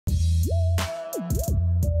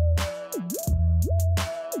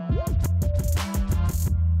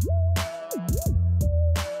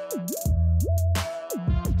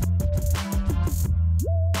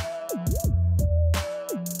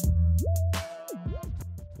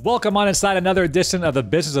Welcome on inside another edition of the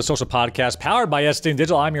Business of Social podcast powered by STN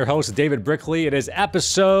Digital. I'm your host, David Brickley. It is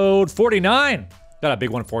episode 49. Got a big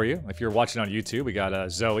one for you. If you're watching on YouTube, we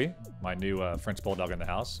got Zoe, my new French Bulldog in the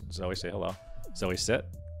house. Zoe, say hello. Zoe, sit.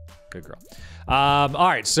 Good girl. All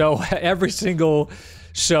right, so every single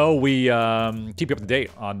show, we keep you up to date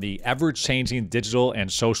on the ever-changing digital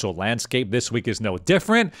and social landscape. This week is no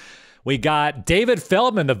different. We got David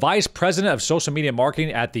Feldman, the Vice President of Social Media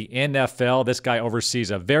Marketing at the NFL. This guy oversees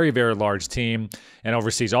a very, very large team and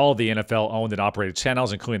oversees all of the NFL-owned and operated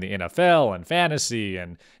channels, including the NFL and Fantasy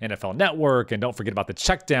and NFL Network. And don't forget about the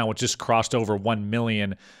Checkdown, which just crossed over 1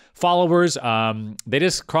 million followers. They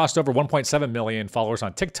just crossed over 1.7 million followers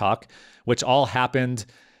on TikTok, which all happened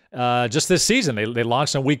just this season. They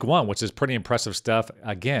launched in week 1, which is pretty impressive stuff.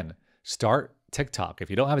 Again, start TikTok. If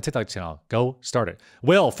you don't have a TikTok channel, go start it.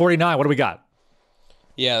 Will, 49, what do we got?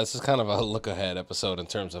 Yeah, this is kind of a look ahead episode in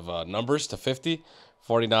terms of numbers to 50.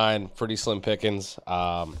 49, pretty slim pickings.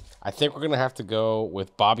 I think we're going to have to go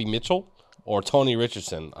with Bobby Mitchell or Tony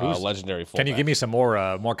Richardson, legendary fullback. Can you give me some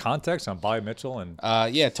more context on Bobby Mitchell? And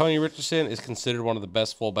yeah, Tony Richardson is considered one of the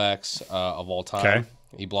best fullbacks of all time. Okay.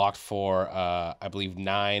 He blocked for, I believe,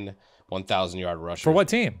 9 1,000-yard rushers. For what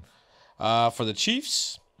team? For the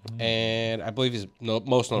Chiefs. And I believe he's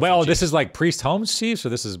most known. Well, for this is like Priest Holmes Chiefs, or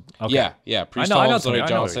this is okay. Yeah. Priest Holmes, Larry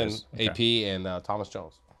Johnson, AP, and Thomas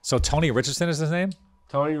Jones. So Tony Richardson is his name?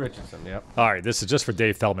 Tony Richardson, yep. All right, this is just for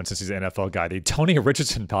Dave Feldman since he's an NFL guy. The Tony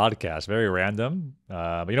Richardson podcast, very random.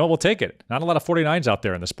 But you know what? We'll take it. Not a lot of 49s out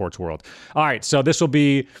there in the sports world. All right, so this will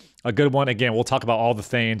be a good one. Again, we'll talk about all the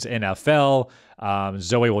things NFL.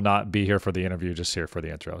 Zoe will not be here for the interview, just here for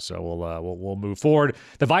the intro. So we'll move forward.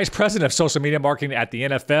 The Vice President of Social Media Marketing at the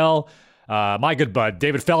NFL, my good bud,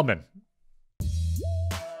 David Feldman.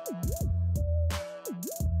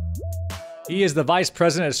 He is the Vice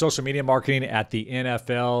President of Social Media Marketing at the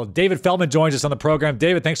NFL. David Feldman joins us on the program.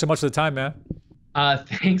 David, thanks so much for the time, man.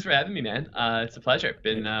 Thanks for having me, man. It's a pleasure.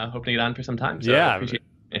 Been hoping to get on for some time. So yeah,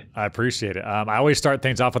 I appreciate it. I always start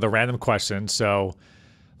things off with a random question. So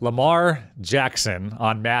Lamar Jackson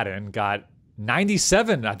on Madden got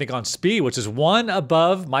 97, I think, on speed, which is one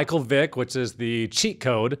above Michael Vick, which is the cheat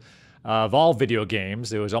code of all video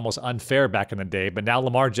games. It was almost unfair back in the day, but now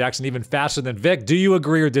Lamar Jackson even faster than Vick. Do you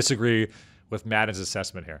agree or disagree with Madden's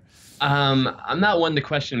assessment here? I'm not one to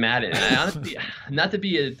question Madden. Honestly, not to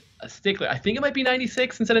be a stickler. I think it might be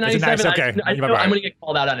 96 instead of 97. Okay. I know I'm going to get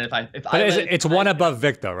called out on it it's one above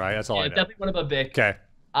Vick, though, right? That's all I know. It's definitely one above Vick. Okay.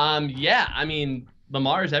 Yeah, I mean,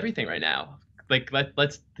 Lamar is everything right now. Like,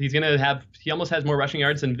 he's going to have, he almost has more rushing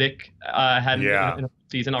yards than Vick had in the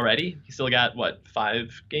season already. He's still got,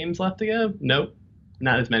 5 games left to go? Nope,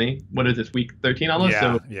 not as many. What is this, week 13 almost?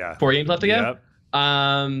 Yeah, so 4 games left to go? Yep.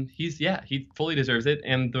 He fully deserves it,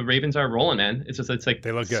 and the Ravens are rolling, man. It's like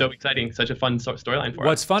they look good. So exciting, such a fun storyline for us.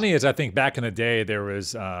 What's funny is I think back in the day there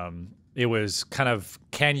was it was kind of,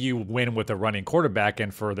 can you win with a running quarterback?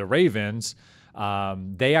 And for the Ravens,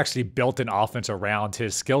 they actually built an offense around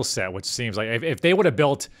his skill set, which seems like if they would have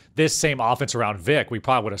built this same offense around Vic, we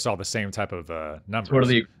probably would have saw the same type of numbers.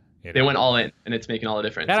 Totally. They went all in, and it's making all the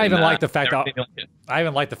difference. And I even like the fact that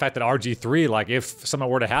RG3, like if something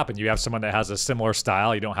were to happen, you have someone that has a similar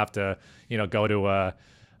style. You don't have to, go to a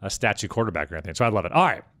statue quarterback or anything. So I love it. All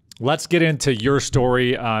right, let's get into your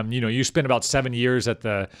story. You spent about 7 years at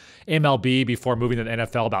the MLB before moving to the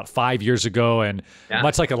NFL about 5 years ago. And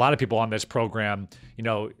much like a lot of people on this program,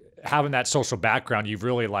 having that social background, you've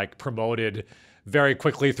really promoted very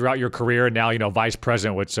quickly throughout your career, and now, vice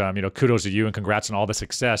president, which, kudos to you and congrats on all the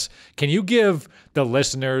success. Can you give the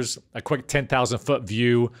listeners a quick 10,000-foot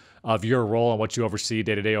view of your role and what you oversee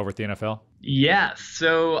day to day over at the NFL? Yeah,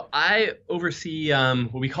 so I oversee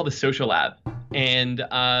what we call the social lab. And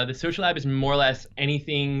the social lab is more or less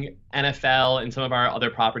anything NFL and some of our other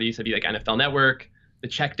properties, that'd be like NFL Network, the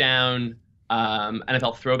Checkdown,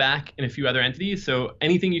 NFL Throwback, and a few other entities. So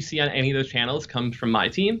anything you see on any of those channels comes from my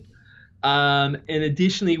team. And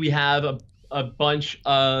additionally, we have a bunch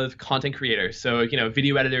of content creators. So,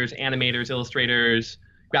 video editors, animators, illustrators,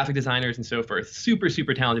 graphic designers, and so forth. Super,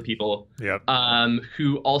 super talented people. Yep.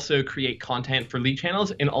 Who also create content for league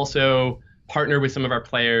channels and also partner with some of our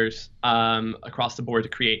players across the board to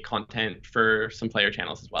create content for some player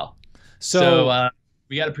channels as well. So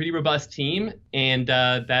we got a pretty robust team, and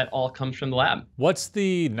that all comes from the lab. What's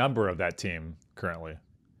the number of that team currently?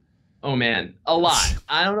 Oh man, a lot.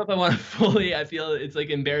 I don't know if I want to fully. I feel it's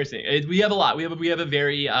embarrassing. We have a lot. We have a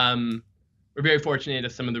very we're very fortunate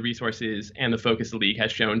of some of the resources and the focus the league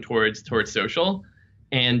has shown towards social,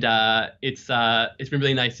 and it's been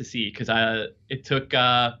really nice to see because it took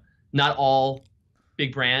not all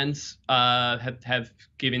big brands have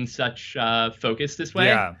given such focus this way.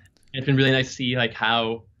 Yeah. It's been really nice to see like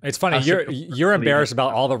how. It's funny, you're embarrassed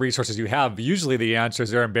about all the resources you have. Usually the answer is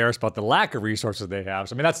they're embarrassed about the lack of resources they have.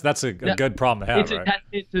 So I mean that's a good problem to have. It's right?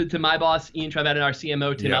 a testament to my boss, Ian Trevet, and our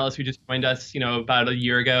CMO, Tim Ellis, who just joined us, about a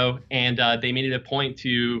year ago. And they made it a point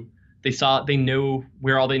to, they know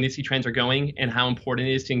where all the industry trends are going and how important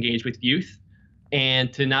it is to engage with youth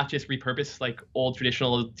and to not just repurpose like old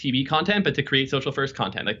traditional TV content, but to create social first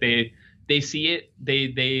content. Like they see it,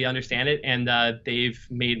 they understand it, and they've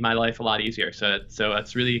made my life a lot easier. So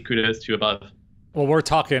that's really kudos to Above. Well, we're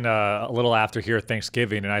talking a little after here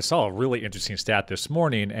Thanksgiving, and I saw a really interesting stat this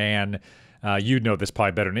morning, and you know this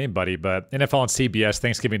probably better than anybody, but NFL and CBS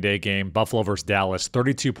Thanksgiving Day game, Buffalo versus Dallas,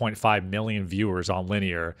 32.5 million viewers on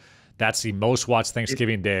linear. That's the most watched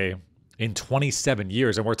Thanksgiving Day in 27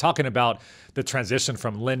 years. And we're talking about the transition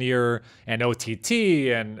from linear and OTT,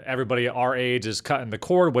 and everybody our age is cutting the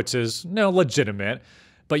cord, which is legitimate.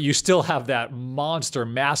 But you still have that monster,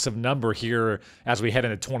 massive number here as we head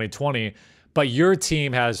into 2020. But your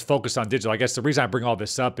team has focused on digital. I guess the reason I bring all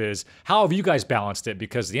this up is how have you guys balanced it?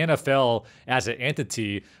 Because the NFL as an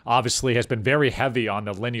entity obviously has been very heavy on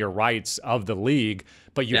the linear rights of the league,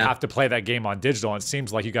 but you have to play that game on digital. And it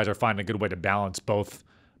seems like you guys are finding a good way to balance both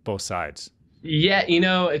sides. Yeah,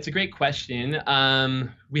 it's a great question.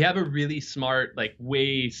 We have a really smart, like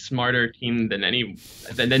way smarter team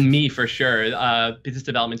than me for sure. Business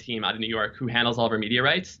development team out of New York who handles all of our media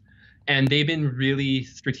rights. And they've been really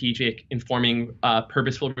strategic in forming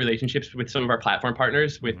purposeful relationships with some of our platform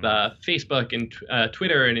partners, with Facebook and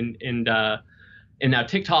Twitter and now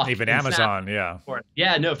TikTok, even and Amazon.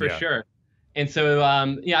 Snap. For sure. And so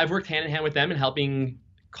I've worked hand in hand with them in helping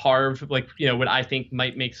carve what I think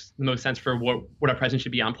might make the most sense for what our presence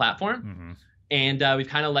should be on platform. And we've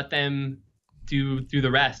kind of let them do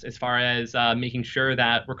the rest as far as making sure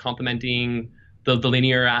that we're complementing the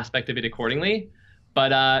linear aspect of it accordingly.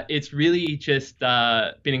 But it's really just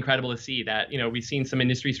been incredible to see that, we've seen some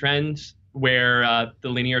industry trends where the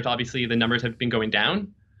linear, obviously the numbers have been going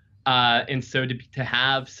down. And so to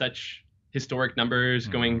have such historic numbers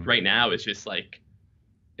going right now is just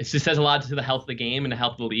it just says a lot to the health of the game and the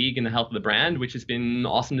health of the league and the health of the brand, which has been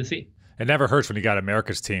awesome to see. It never hurts when you got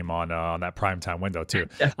America's team on that primetime window too.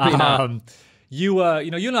 You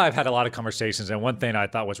and I have had a lot of conversations, and one thing I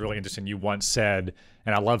thought was really interesting you once said,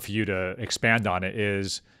 and I'd love for you to expand on it,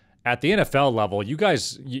 is at the NFL level,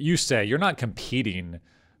 you say you're not competing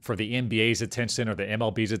for the NBA's attention or the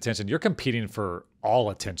MLB's attention. You're competing for all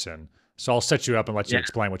attention. So I'll set you up and let you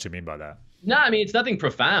explain what you mean by that. No, I mean, it's nothing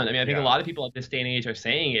profound. I mean, I think a lot of people at this day and age are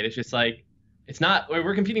saying it. It's just it's not,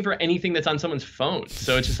 we're competing for anything that's on someone's phone.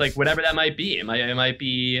 So it's just whatever that might be. It might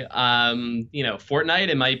be, Fortnite.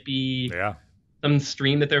 It might be some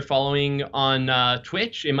stream that they're following on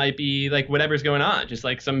Twitch. It might be whatever's going on, just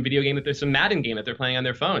some video game there's some Madden game that they're playing on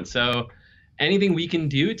their phone. So anything we can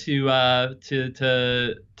do to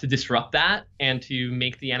disrupt that and to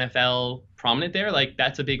make the NFL prominent there,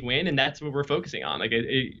 that's a big win, and that's what we're focusing on.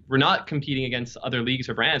 We're not competing against other leagues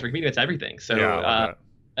or brands. We're competing against everything. So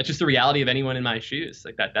that's just the reality of anyone in my shoes.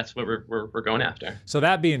 That's what we're going after. So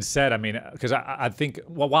that being said, I mean, because I think,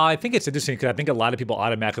 while I think it's interesting, because I think a lot of people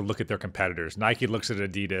automatically look at their competitors. Nike looks at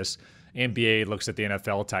Adidas, NBA looks at the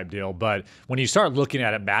NFL type deal. But when you start looking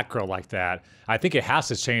at it macro like that, I think it has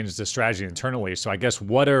to change the strategy internally. So I guess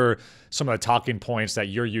what are some of the talking points that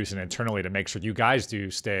you're using internally to make sure you guys do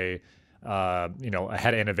stay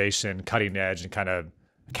ahead of innovation, cutting edge, and kind of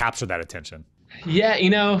capture that attention? Yeah,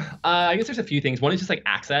 I guess there's a few things. One is just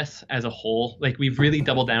access as a whole. We've really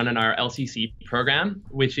doubled down on our LCC program,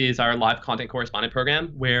 which is our live content correspondent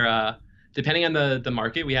program, where depending on the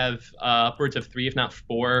market, we have upwards of 3, if not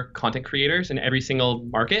 4 content creators in every single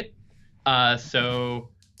market.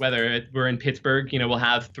 So whether we're in Pittsburgh, we'll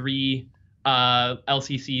have 3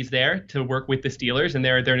 LCCs there to work with the Steelers, and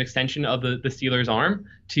they're an extension of the Steelers arm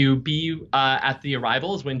to be at the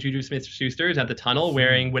arrivals when Juju Smith-Schuster is at the tunnel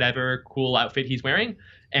wearing whatever cool outfit he's wearing,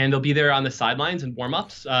 and they'll be there on the sidelines and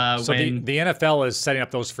warm-ups. So the NFL is setting up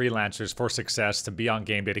those freelancers for success to be on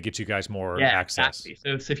game day to get you guys more access.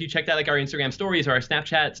 Exactly. So if you checked out our Instagram stories or our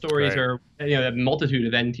Snapchat stories or a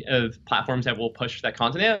multitude of platforms that will push that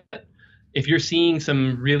content out, if you're seeing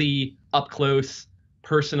some really up close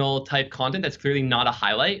personal type content that's clearly not a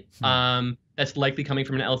highlight, that's likely coming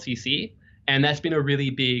from an LCC, and that's been a really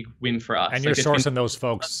big win for us. And you're sourcing those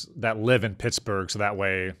folks that live in Pittsburgh, so that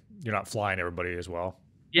way you're not flying everybody as well.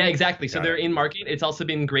 Yeah, exactly. So they're in market. It's also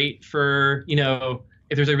been great for,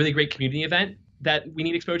 if there's a really great community event that we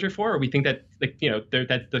need exposure for, or we think that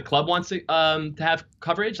that the club wants to have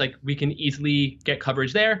coverage, we can easily get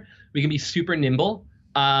coverage there. We can be super nimble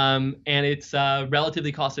and it's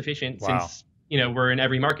relatively cost efficient Wow. since we're in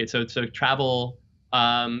every market. So travel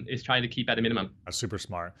is trying to keep at a minimum. That's super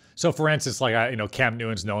smart. So for instance, like Cam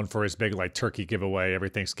Newton's known for his big like turkey giveaway every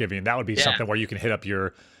Thanksgiving. That would be something where you can hit up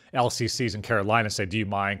your LCCs in Carolina and say, "Do you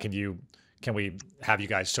mind? Can we have you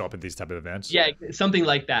guys show up at these type of events?" Yeah, something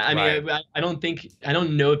like that. I mean, I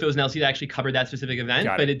don't know if those LCs actually covered that specific event,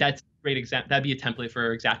 but that's a great example. That'd be a template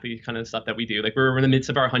for exactly kind of stuff that we do. Like we're in the midst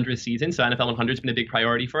of our 100th season, so NFL 100 has been a big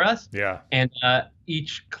priority for us. Yeah. And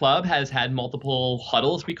each club has had multiple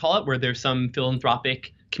huddles, we call it, where there's some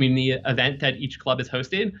philanthropic community event that each club has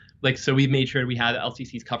hosted. Like, so we've made sure we have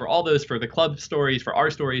LCCs cover all those for the club stories, for our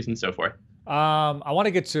stories, and so forth. I want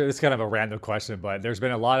to get to this kind of a random question, but there's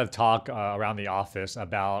been a lot of talk around the office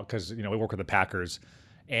about, because we work with the Packers,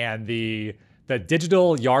 and the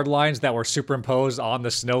digital yard lines that were superimposed on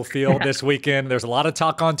the snow field this weekend. There's a lot of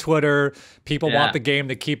talk on Twitter. People want the game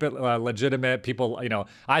to keep it legitimate. People,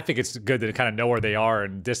 I think it's good to kind of know where they are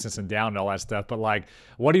and distance and down and all that stuff. But like,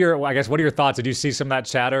 what are your thoughts? Did you see some of that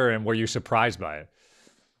chatter, and were you surprised by it?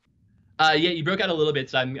 Yeah, you broke out a little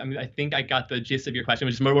bit, so I think I got the gist of your question,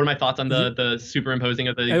 which is more what are my thoughts on the superimposing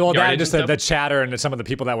of the well, that just the chatter and some of the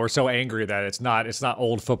people that were so angry that it's not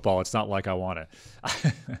old football. It's not like I want it.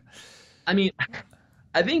 I mean,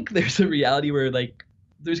 I think there's a reality where like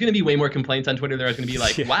there's going to be way more complaints on Twitter. There's going to be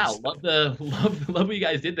like, wow, love what you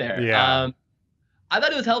guys did there. Yeah. I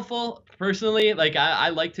thought it was helpful personally. Like I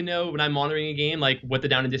like to know when I'm monitoring a game, like what the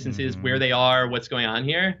down and distance is, where they are, what's going on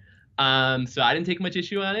here. So I didn't take much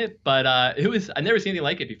issue on it, but I've never seen anything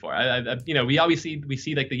like it before. We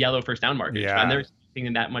see like the yellow first down markers. Yeah. But I've never seen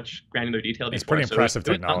in that much granular detail before. It's pretty impressive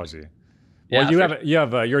technology. Yeah,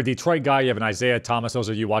 well, you're a Detroit guy. You have an Isaiah Thomas. Those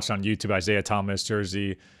of you watching on YouTube, Isaiah Thomas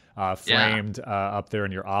jersey framed up there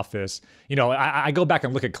in your office. I go back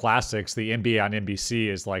and look at classics. The NBA on NBC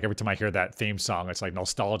is like, every time I hear that theme song, it's like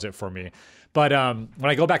nostalgic for me. But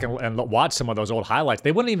when I go back and watch some of those old highlights,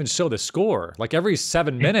 they wouldn't even show the score. Like every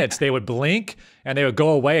 7 minutes, they would blink and they would go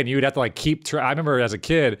away, and you would have to like keep track. I remember as a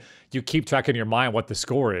kid, you keep track in your mind what the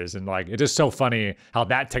score is, and like it's just so funny how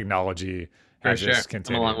that technology has just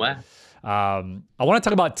continued. Come a long way. I want to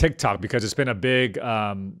talk about TikTok because it's been a big,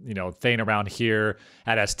 thing around here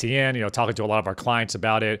at STN, talking to a lot of our clients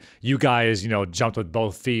about it. You guys, jumped with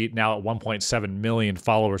both feet, now at 1.7 million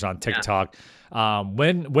followers on TikTok.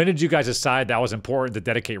 When did you guys decide that was important to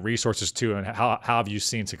dedicate resources to, and how have you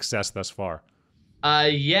seen success thus far?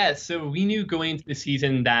 So we knew going into the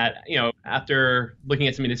season that, after looking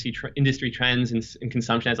at some industry trends and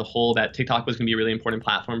consumption as a whole, that TikTok was going to be a really important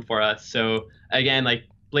platform for us. So again, like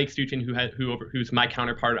Blake Stuchin, who's my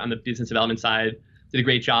counterpart on the business development side, did a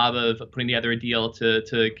great job of putting together a deal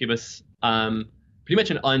to give us pretty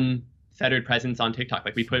much an unfettered presence on TikTok.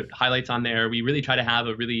 Like we put highlights on there. We really try to have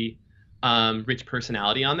a really rich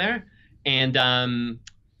personality on there. And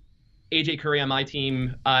AJ Curry on my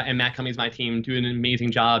team and Matt Cummings my team do an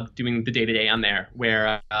amazing job doing the day-to-day on there,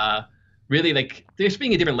 where really like they're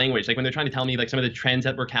speaking a different language. Like when they're trying to tell me like some of the trends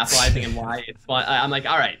that we're capitalizing and why it's fun, I'm like,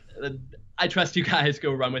 all right, I trust you guys,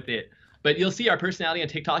 go run with it. But you'll see our personality on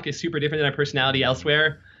TikTok is super different than our personality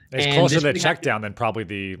elsewhere. It's closer to the check down than probably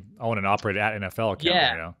the own and operate at NFL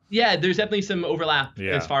account. Yeah, there's definitely some overlap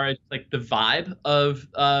as far as like the vibe of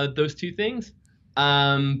those two things.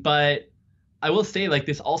 But I will say like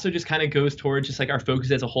this also just kind of goes towards just like our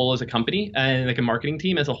focus as a whole as a company and like a marketing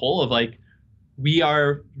team as a whole, of like we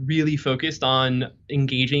are really focused on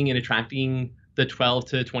engaging and attracting the 12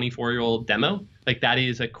 to 24-year-old demo. Like that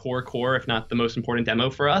is a core, if not the most important demo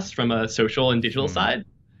for us from a social and digital side.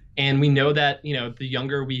 And we know that, the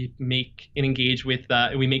younger we make and engage with,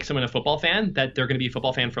 we make someone a football fan, that they're going to be a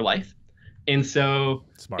football fan for life. And so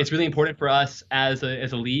it's really important for us as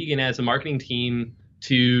a league and as a marketing team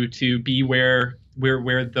to be where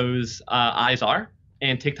those eyes are.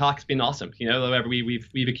 And TikTok's been awesome.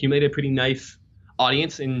 We've accumulated a pretty nice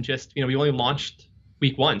audience in just, we only launched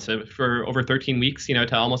week 1. So for over 13 weeks,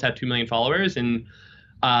 to almost have 2 million followers and,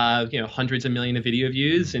 hundreds of million of video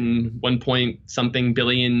views and 1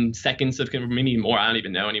 billion seconds of, maybe more, I don't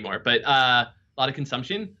even know anymore, but a lot of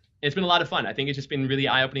consumption. It's been a lot of fun. I think it's just been really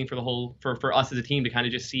eye-opening for us as a team to kind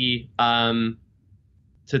of just see,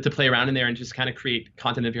 to play around in there and just kind of create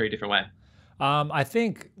content in a very different way. I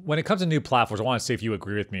think when it comes to new platforms, I want to see if you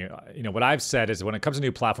agree with me. What I've said is when it comes to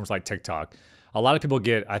new platforms like TikTok, a lot of people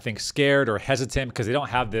get, I think, scared or hesitant because they don't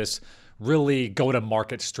have this really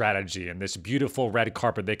go-to-market strategy and this beautiful red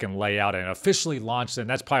carpet they can lay out and officially launch. And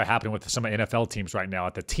that's probably happening with some NFL teams right now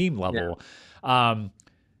at the team level. Yeah.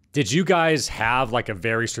 Did you guys have like a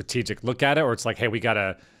very strategic look at it, or it's like, hey, we got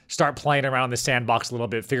to start playing around the sandbox a little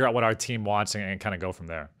bit, figure out what our team wants and kind of go from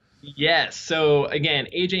there? Yes. So again,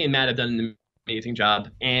 AJ and Matt have done an amazing job.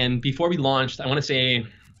 And before we launched, I want to say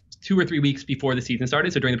 2 or 3 weeks before the season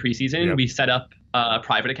started, so during the preseason, Yep. we set up a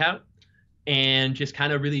private account and just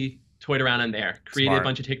kind of really toyed around on there. Created a Smart.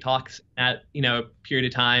 bunch of TikToks at a period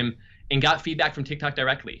of time, and got feedback from TikTok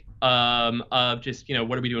directly of just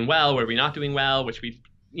what are we doing well, what are we not doing well, what should we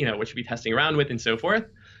be testing around with, and so forth.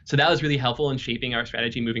 So that was really helpful in shaping our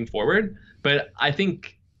strategy moving forward. But I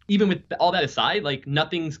think even with all that aside, like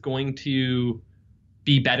nothing's going to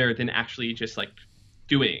be better than actually just like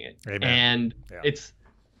doing it. Amen. And Yeah. it's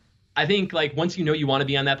I think like once you want to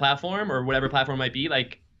be on that platform or whatever platform might be,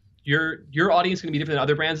 like your audience is going to be different than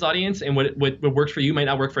other brands' audience, and what works for you might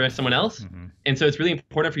not work for someone else. Mm-hmm. And so it's really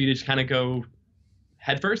important for you to just kind of go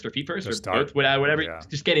head first or feet first Just or start. both, whatever. Yeah.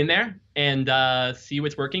 Just get in there and see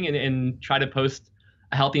what's working and try to post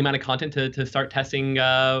a healthy amount of content to start testing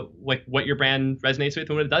like what your brand resonates with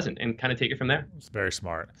and what it doesn't, and kind of take it from there. It's very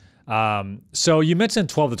smart. So you mentioned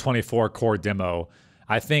 12 to 24 core demo.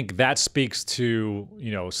 I think that speaks to,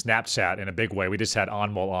 Snapchat in a big way. We just had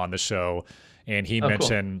Anmol on the show, and he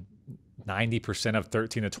mentioned 90% of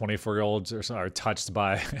 13 to 24-year-olds are touched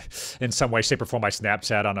by, in some way, shape, or form by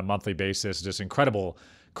Snapchat on a monthly basis. Just incredible,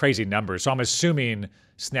 crazy numbers. So I'm assuming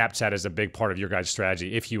Snapchat is a big part of your guys'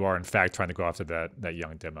 strategy if you are, in fact, trying to go after that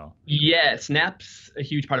young demo. Yeah, Snap's a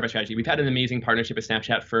huge part of our strategy. We've had an amazing partnership with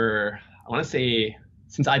Snapchat for, I want to say,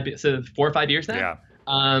 since 4 or 5 years now. Yeah.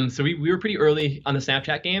 So we were pretty early on the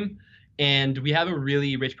Snapchat game, and we have a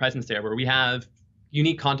really rich presence there where we have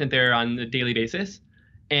unique content there on a daily basis.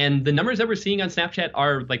 And the numbers that we're seeing on Snapchat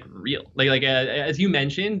are like real. Like as you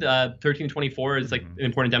mentioned, 13 to 24 is like an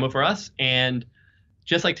important demo for us. And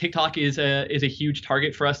just like TikTok is a huge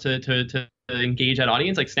target for us to engage that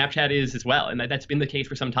audience, like Snapchat is as well. And that's been the case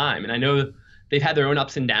for some time. And I know they've had their own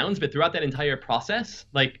ups and downs, but throughout that entire process,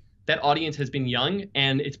 like that audience has been young,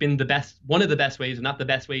 and it's been one of the best ways, and not the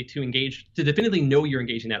best way to engage, to definitively know you're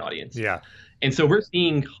engaging that audience. Yeah. And so we're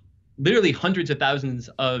seeing literally hundreds of thousands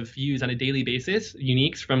of views on a daily basis,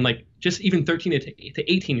 uniques from like just even 13 to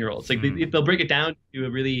 18-year-olds. Like they'll break it down to a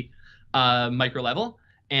really micro level.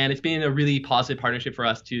 And it's been a really positive partnership for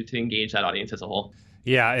us to engage that audience as a whole.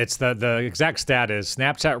 Yeah, it's the exact stat is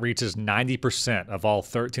Snapchat reaches 90% of all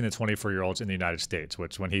 13 to 24-year-olds in the United States,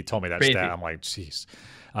 which when he told me that Crazy. stat, I'm like, geez.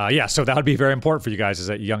 Yeah, so that would be very important for you guys as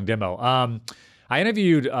a young demo. I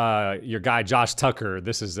interviewed your guy, Josh Tucker.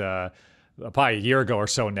 This is probably a year ago or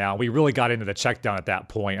so now. We really got into the check down at that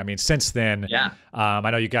point. I mean, since then, Yeah. I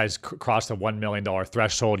know you guys crossed the $1 million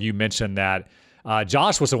threshold. You mentioned that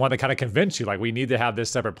Josh was the one that kind of convinced you, like, we need to have this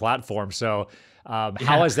separate platform. So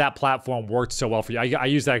how has that platform worked so well for you? I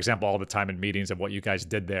use that example all the time in meetings of what you guys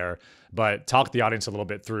did there, but talk to the audience a little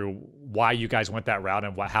bit through why you guys went that route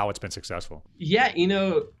and how it's been successful. Yeah,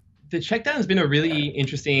 the check down has been a really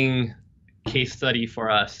interesting case study for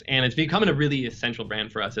us, and it's becoming a really essential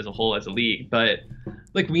brand for us as a whole, as a league. But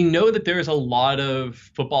like, we know that there's a lot of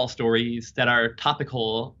football stories that are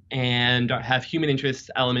topical and have human interest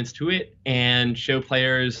elements to it, and show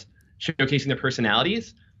players showcasing their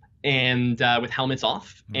personalities, and with helmets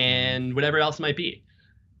off and whatever else it might be.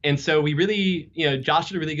 And so we really, Josh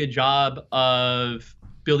did a really good job of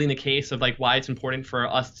building the case of like why it's important for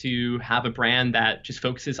us to have a brand that just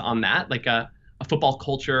focuses on that, like a football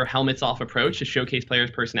culture helmets off approach to showcase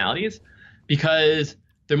players' personalities, because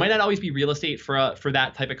there might not always be real estate for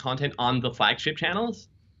that type of content on the flagship channels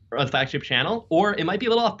or the flagship channel, or it might be a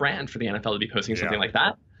little off brand for the NFL to be posting something like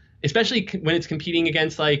that, especially when it's competing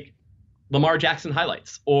against like Lamar Jackson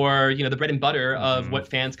highlights or, the bread and butter of what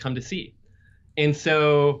fans come to see. And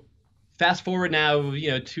so fast forward now,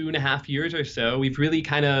 2.5 years or so, we've really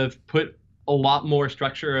kind of put a lot more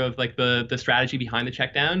structure of like the strategy behind the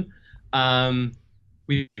check down.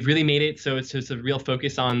 We've really made it so it's just a real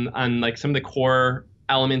focus on like some of the core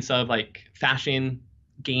elements of like fashion,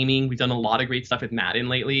 gaming. We've done a lot of great stuff with Madden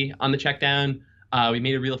lately on the check down. We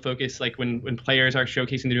made a real focus like when players are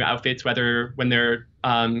showcasing their new outfits, whether when they're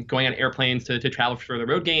going on airplanes to travel for the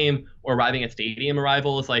road game or arriving at stadium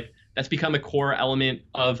arrivals, like that's become a core element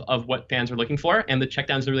of what fans are looking for. And the check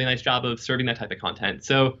down is a really nice job of serving that type of content.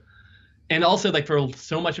 So, and also like for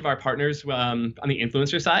so much of our partners on the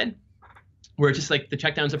influencer side, we're just like the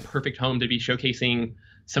check down is a perfect home to be showcasing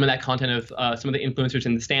some of that content of some of the influencers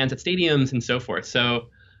in the stands at stadiums and so forth. So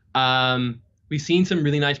we've seen some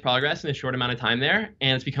really nice progress in a short amount of time there,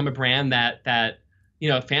 and it's become a brand that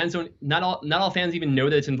fans not all fans even know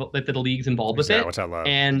that that the league's involved with it. Which I love.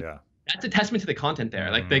 And that's a testament to the content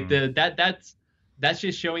there. Like that's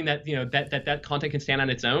just showing that that content can stand on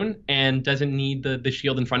its own and doesn't need the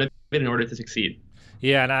shield in front of it in order to succeed.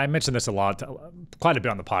 Yeah, and I mentioned this quite a bit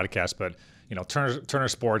on the podcast, but Turner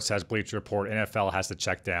Sports has Bleacher Report, NFL has the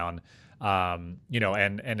check down,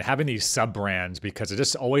 and having these sub brands, because it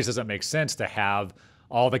just always doesn't make sense to have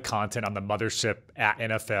all the content on the mothership at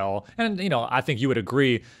NFL. And, I think you would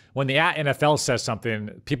agree, when the at NFL says something,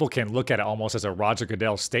 people can look at it almost as a Roger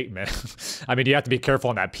Goodell statement. I mean, you have to be careful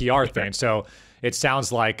on that PR thing. So it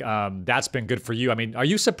sounds like that's been good for you. I mean, are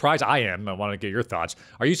you surprised? I am. I want to get your thoughts.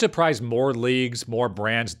 Are you surprised more leagues, more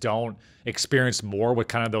brands don't experience more with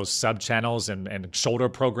kind of those sub channels and shoulder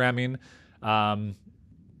programming?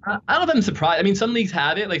 I don't know if I'm surprised. I mean, some leagues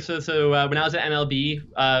have it. Like, so when I was at MLB, it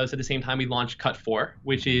was at the same time we launched Cut 4,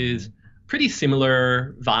 which is pretty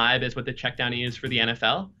similar vibe as what the check down is for the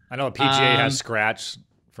NFL. I know the PGA has Scratch,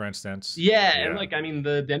 for instance. Yeah, and I mean,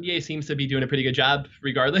 the NBA seems to be doing a pretty good job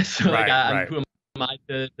regardless. So right. Who am I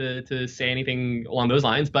to say anything along those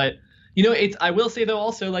lines? But, I will say though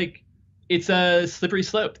also, like, it's a slippery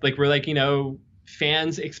slope. Like, we're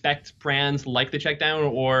fans expect brands like the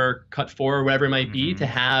Checkdown or Cut 4 or whatever it might be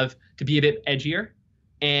to be a bit edgier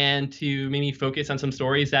and to maybe focus on some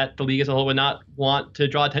stories that the league as a whole would not want to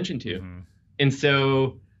draw attention to. And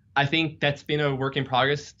so I think that's been a work in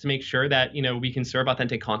progress to make sure that, we can serve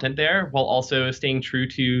authentic content there while also staying true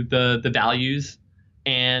to the values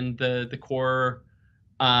and the core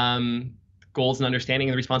goals and understanding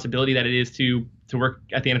and the responsibility that it is to work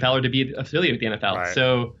at the NFL or to be affiliated with the NFL. Right.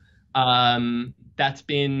 So that's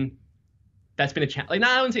been a challenge. Like,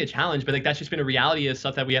 I wouldn't say a challenge, but like that's just been a reality of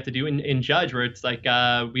stuff that we have to do in Judge, where it's like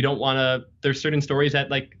we don't want to. There's certain stories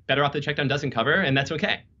that like Better Off the Checkdown doesn't cover, and that's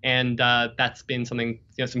okay. And that's been something,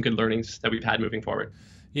 some good learnings that we've had moving forward.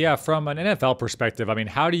 Yeah, from an NFL perspective, I mean,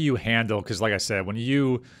 how do you handle? Because like I said,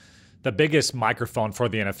 the biggest microphone for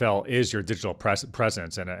the NFL is your digital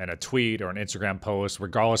presence and a tweet or an Instagram post,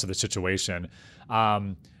 regardless of the situation.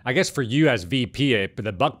 I guess for you as VP,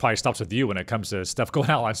 the buck probably stops with you when it comes to stuff going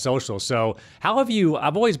out on social. So how have you,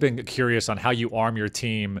 I've always been curious on how you arm your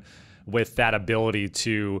team with that ability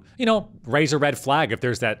to, raise a red flag if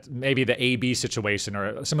there's maybe the AB situation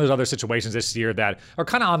or some of those other situations this year that are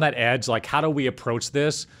kind of on that edge. Like, how do we approach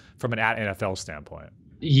this from an at NFL standpoint?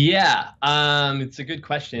 Yeah, it's a good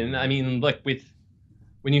question. I mean, look,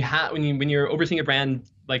 when you're overseeing a brand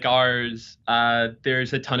like ours,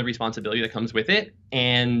 there's a ton of responsibility that comes with it,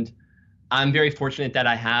 and I'm very fortunate that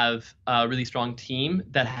I have a really strong team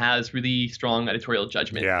that has really strong editorial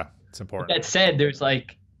judgment. Yeah, it's important. That said, there's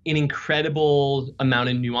like an incredible amount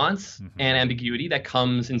of nuance and ambiguity that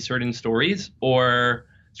comes in certain stories or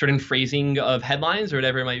certain phrasing of headlines or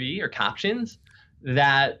whatever it might be, or captions,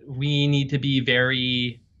 that we need to be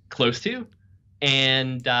very close to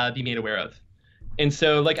and be made aware of. And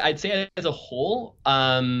so, like, I'd say as a whole,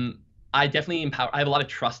 I definitely I have a lot of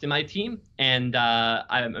trust in my team, and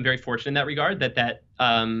I'm very fortunate in that regard that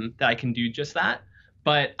I can do just that.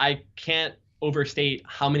 But I can't overstate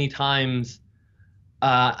how many times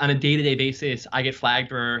on a day-to-day basis I get flagged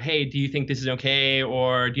for, hey, do you think this is okay,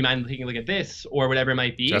 or do you mind taking a look at this, or whatever it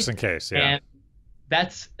might be. Just in case, yeah. And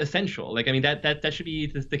that's essential. Like, I mean, that should be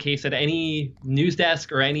the case at any news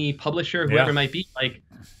desk or any publisher, whoever it might be. Like,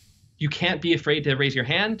 you can't be afraid to raise your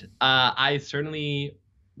hand. I certainly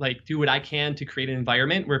do what I can to create an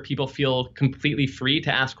environment where people feel completely free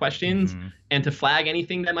to ask questions and to flag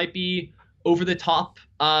anything that might be over the top.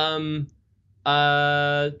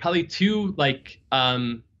 Probably too how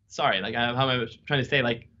am I trying to say,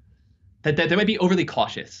 like, that they might be overly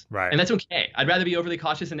cautious. Right. And that's okay. I'd rather be overly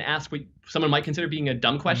cautious and ask what someone might consider being a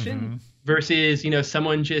dumb question versus,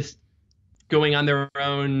 someone just going on their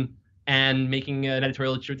own and making an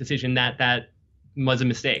editorial decision that was a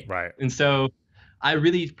mistake. Right. And so I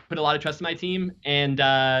really put a lot of trust in my team, and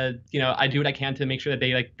I do what I can to make sure that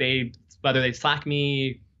they whether they Slack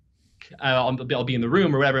me, I'll be in the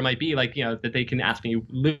room or whatever it might be, that they can ask me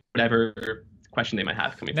whatever question they might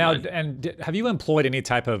have coming now. From and have you employed any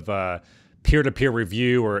type of peer-to-peer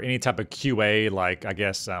review or any type of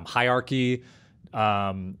QA, hierarchy?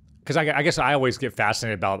 Because I guess I always get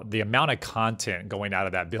fascinated about the amount of content going out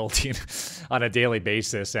of that building on a daily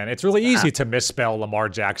basis. And it's really easy to misspell Lamar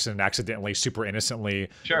Jackson accidentally, super innocently.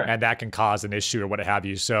 Sure. And that can cause an issue or what have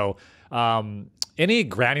you. So any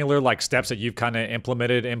granular steps that you've kind of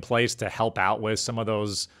implemented in place to help out with some of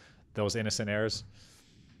those innocent errors?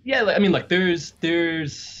 Yeah, I mean, look, there's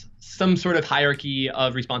some sort of hierarchy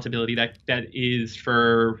of responsibility that is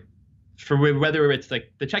for whether it's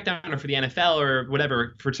like the checkdown or for the NFL or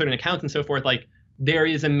whatever, for certain accounts and so forth. Like, there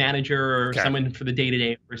is a manager or someone for the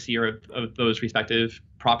day-to-day overseer of those respective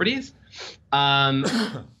properties.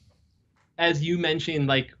 As you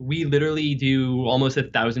mentioned, we literally do almost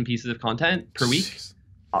 1,000 pieces of content per week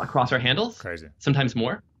across our handles. Crazy. Sometimes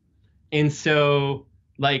more. And so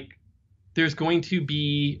there's going to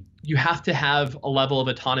be, you have to have a level of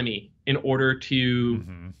autonomy in order to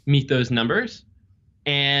meet those numbers.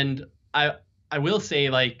 And I will say,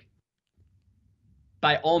 like,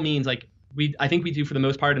 by all means, like, I think we do for the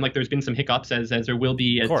most part, and like there's been some hiccups as there will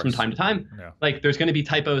be from time to time. Yeah. Like there's going to be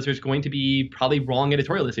typos, there's going to be probably wrong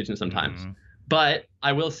editorial decisions sometimes. But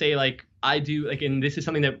I will say, like, I do, like, and this is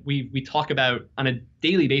something that we talk about on a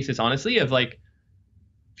daily basis, honestly, of like,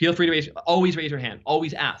 feel free to always raise your hand,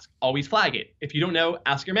 always ask, always flag it. If you don't know,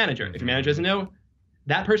 ask your manager. If your manager doesn't know,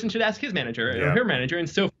 that person should ask his manager or her manager, and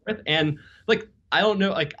so forth. And like, I don't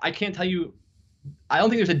know, like, I can't tell you, I don't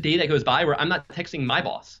think there's a day that goes by where I'm not texting my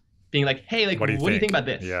boss being like, hey, like, what do you think about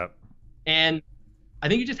this? Yeah. And I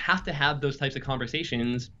think you just have to have those types of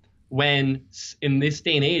conversations when, in this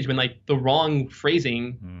day and age, when like the wrong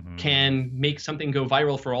phrasing can make something go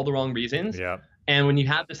viral for all the wrong reasons. Yeah. And when you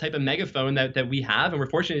have this type of megaphone that we have, and we're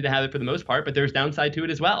fortunate to have it for the most part, but there's downside to it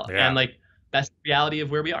as well. Yeah. And like, that's the reality of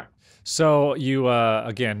where we are. So you,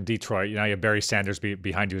 again, Detroit, you have Barry Sanders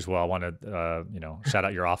behind you as well. I want to, shout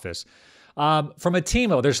out your office. From a team,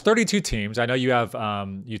 there's 32 teams. I know you have,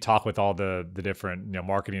 you talk with all the different,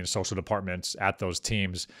 marketing and social departments at those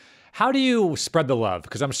teams. How do you spread the love?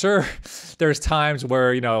 Because I'm sure there's times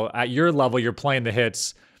where, at your level, you're playing the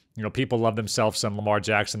hits. People love themselves some Lamar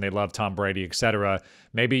Jackson. They love Tom Brady, et cetera.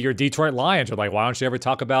 Maybe your Detroit Lions are like, why don't you ever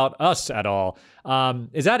talk about us at all?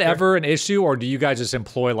 Is that ever an issue, or do you guys just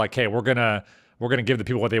employ like, hey, we're gonna give the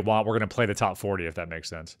people what they want. We're gonna play the top 40, if that makes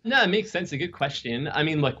sense. No, it makes sense. A good question. I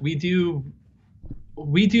mean, like we do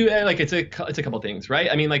like it's a couple things,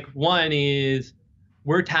 right? I mean, like one is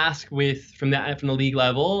we're tasked with from the league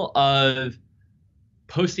level of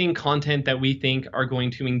posting content that we think are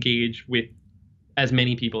going to engage with as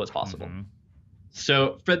many people as possible.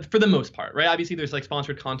 So for the most part, right? Obviously, there's like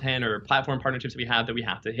sponsored content or platform partnerships that we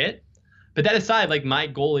have to hit. But that aside, like my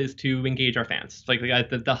goal is to engage our fans, like at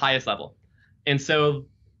the highest level. And so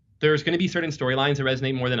there's going to be certain storylines that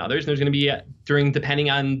resonate more than others. And there's going to be, depending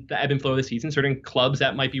on the ebb and flow of the season, certain clubs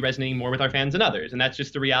that might be resonating more with our fans than others. And that's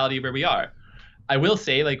just the reality of where we are. I will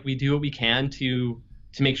say, like, we do what we can to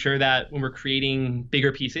make sure that when we're creating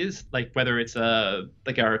bigger pieces, like whether it's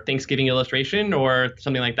like our Thanksgiving illustration or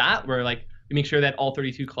something like that, where like we make sure that all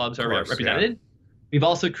 32 clubs are represented. Yeah. We've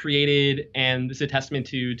also created, and this is a testament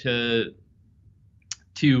to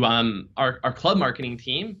our club marketing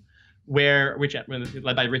team, led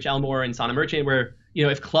by Rich Elmore and Sana Merchant, where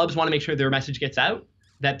if clubs want to make sure their message gets out,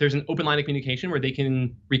 that there's an open line of communication where they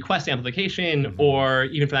can request amplification or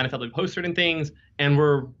even for the NFL to post certain things, and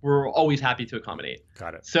we're always happy to accommodate.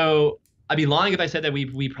 Got it. So I'd be lying if I said that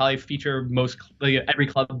we probably feature every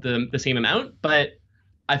club the same amount, but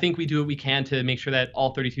I think we do what we can to make sure that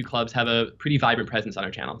all 32 clubs have a pretty vibrant presence on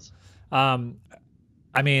our channels.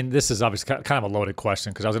 I mean, this is obviously kind of a loaded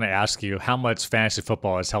question because I was going to ask you how much fantasy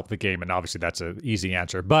football has helped the game, and obviously that's an easy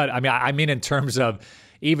answer. But I mean in terms of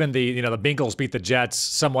even the Bengals beat the Jets,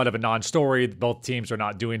 somewhat of a non-story. Both teams are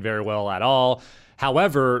not doing very well at all.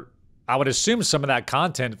 However, I would assume some of that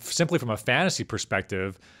content, simply from a fantasy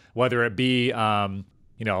perspective, whether it be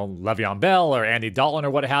Le'Veon Bell or Andy Dalton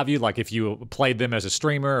or what have you, like if you played them as a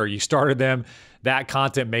streamer or you started them, that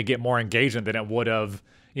content may get more engagement than it would have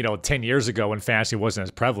 10 years ago when fantasy wasn't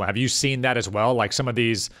as prevalent. Have you seen that as well? Like some of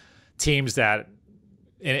these teams that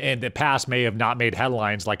in the past may have not made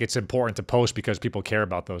headlines, like it's important to post because people care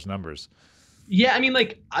about those numbers. Yeah, I mean,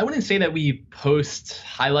 like I wouldn't say that we post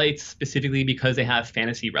highlights specifically because they have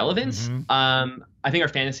fantasy relevance. I think our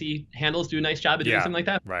fantasy handles do a nice job of doing something like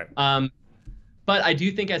that. Right. But I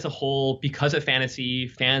do think as a whole, because of fantasy,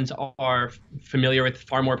 fans are familiar with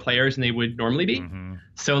far more players than they would normally be.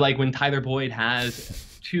 So like when Tyler Boyd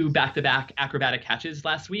has 2 back-to-back acrobatic catches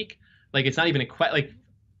last week, like it's not even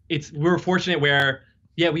we're fortunate where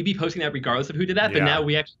we'd be posting that regardless of who did that, but now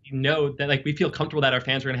we actually know that like we feel comfortable that our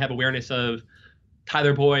fans are going to have awareness of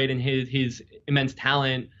Tyler Boyd and his immense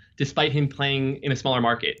talent despite him playing in a smaller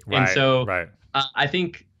market. Right, and so right. I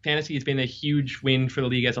think fantasy has been a huge win for the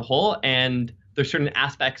league as a whole, and there's certain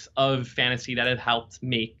aspects of fantasy that have helped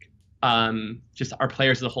make just our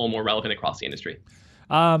players as a whole more relevant across the industry.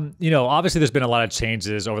 Obviously there's been a lot of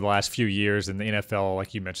changes over the last few years, and the NFL,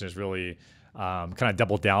 like you mentioned, is really kind of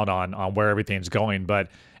doubled down on where everything's going. But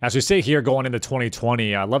as we sit here going into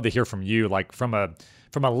 2020, I'd love to hear from you, like from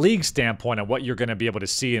a league standpoint, of what you're going to be able to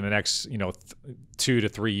see in the next 2 to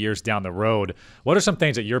 3 years down the road. What are some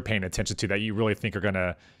things that you're paying attention to that you really think are going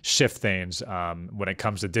to shift things when it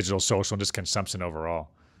comes to digital, social, and just consumption overall?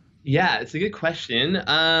 Yeah, it's a good question.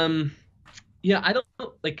 I know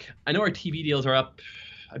our TV deals are up,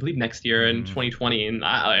 I believe, next year in 2020, and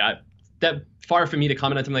that far from me to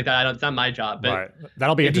comment on something like that. It's not my job, but right.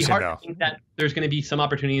 That'll be interesting hard though. to think that there's going to be some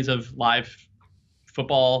opportunities of live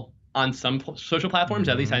football on some social platforms.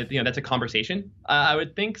 At least that's a conversation, I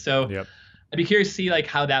would think. So Yep. I'd be curious to see like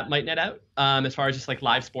how that might net out as far as just like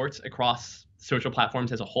live sports across social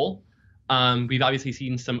platforms as a whole. We've obviously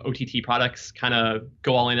seen some OTT products kind of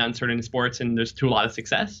go all in on certain sports, and there's to a lot of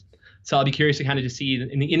success. So I'll be curious to kind of just see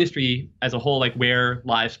in the industry as a whole, like where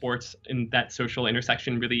live sports and that social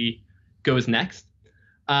intersection really goes next.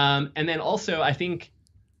 And then also, I think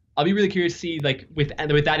I'll be really curious to see, like with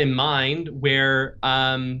that in mind, where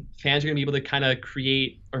fans are going to be able to kind of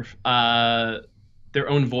create or their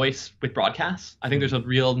own voice with broadcasts. I think there's a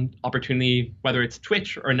real opportunity, whether it's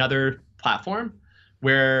Twitch or another platform,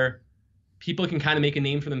 where people can kind of make a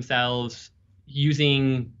name for themselves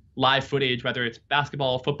using live footage, whether it's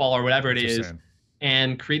basketball, football, or whatever it is,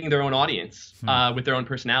 and creating their own audience with their own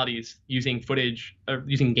personalities, using footage, or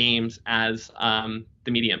using games as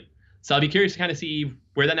the medium. So I'll be curious to kind of see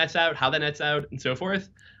where that nets out, how that nets out, and so forth.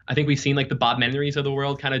 I think we've seen like the Bob Meneries of the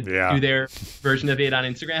world kind of do their version of it on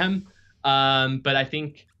Instagram. But I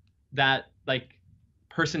think that like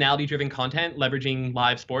personality-driven content leveraging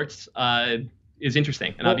live sports is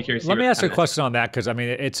interesting, and I'll be curious. Let me ask you a question on that, because I mean,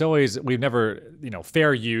 it's always, we've never,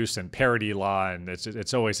 fair use and parody law, and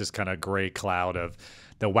it's always this kind of gray cloud of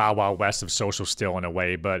the wild, wild west of social still in a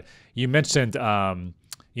way. But you mentioned,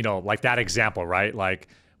 like that example, right? Like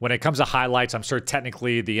when it comes to highlights, I'm sure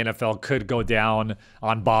technically the NFL could go down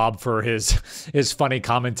on Bob for his funny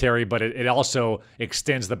commentary, but it also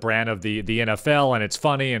extends the brand of the NFL, and it's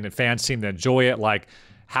funny, and the fans seem to enjoy it. Like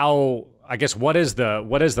how, I guess, what is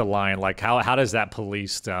the line? Like how does that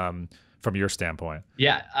policed from your standpoint?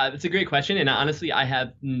 Yeah, that's a great question, and honestly, I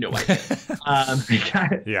have no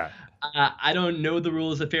idea. Yeah. I don't know the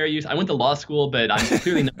rules of fair use. I went to law school, but I'm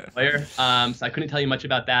clearly not a lawyer, so I couldn't tell you much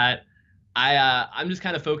about that. I'm just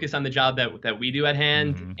kind of focused on the job that we do at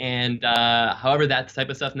hand, and however that type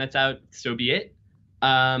of stuff nets out, so be it.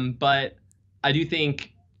 But I do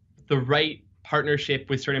think the right partnership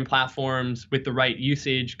with certain platforms with the right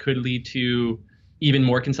usage could lead to even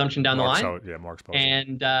more consumption down the line. More exposure.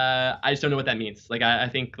 And I just don't know what that means. Like I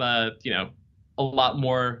think a lot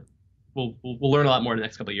more. We'll learn a lot more in the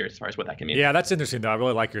next couple of years as far as what that can mean. Yeah, that's interesting though. I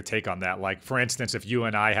really like your take on that. Like for instance, if you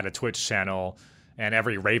and I had a Twitch channel, and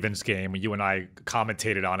every Ravens game, you and I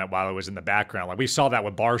commentated on it while it was in the background. Like we saw that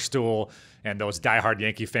with Barstool and those diehard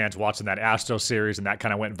Yankee fans watching that Astro series, and that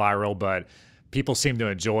kind of went viral. But people seem to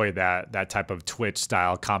enjoy that type of Twitch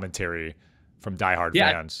style commentary from diehard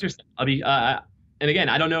fans. I'll be, and again,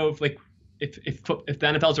 I don't know if the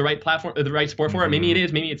NFL is the right platform, or the right sport for it. Maybe it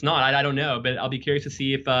is, maybe it's not. I don't know, but I'll be curious to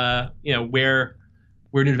see if where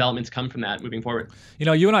new developments come from that moving forward.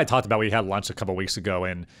 You and I talked about, we had lunch a couple of weeks ago,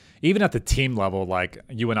 and even at the team level, like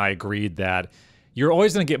you and I agreed that you're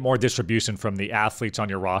always going to get more distribution from the athletes on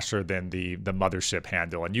your roster than the mothership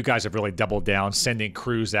handle. And you guys have really doubled down, sending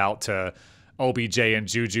crews out to OBJ and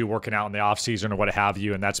Juju working out in the offseason or what have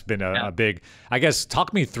you. And that's been a big, I guess,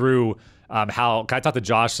 talk me through how, I talked to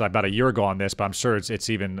Josh about a year ago on this, but I'm sure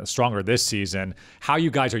it's even stronger this season, how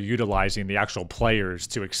you guys are utilizing the actual players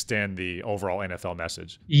to extend the overall NFL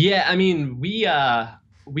message. Yeah, I mean, we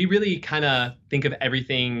really kind of think of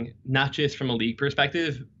everything, not just from a league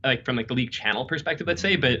perspective, like from like the league channel perspective, let's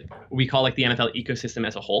say, but we call like the NFL ecosystem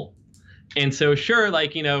as a whole. And so sure,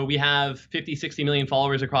 like, we have 50, 60 million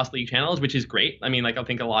followers across league channels, which is great. I mean, like, I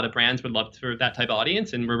think a lot of brands would love for that type of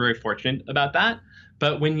audience, and we're very fortunate about that.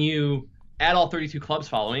 But when you add all 32 clubs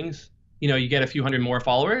followings, you get a few hundred more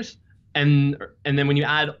followers. And then when you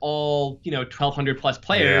add all, 1,200 plus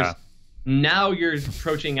players, now you're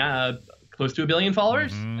approaching close to 1 billion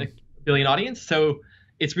followers, a billion audience. So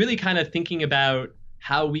it's really kind of thinking about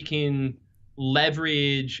how we can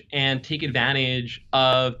leverage and take advantage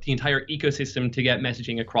of the entire ecosystem to get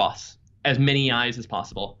messaging across as many eyes as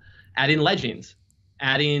possible. Add in legends,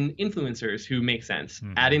 add in influencers who make sense,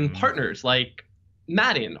 add in partners like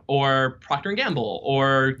Madden or Procter & Gamble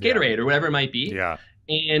or Gatorade or whatever it might be.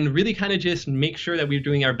 And really kind of just make sure that we're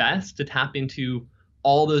doing our best to tap into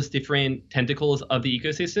all those different tentacles of the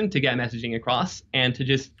ecosystem to get messaging across and to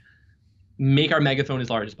just make our megaphone as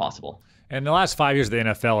large as possible. In the last 5 years of the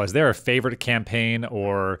NFL, is there a favorite campaign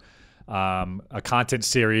or a content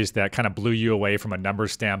series that kind of blew you away from a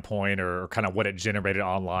numbers standpoint, or kind of what it generated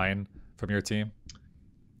online from your team?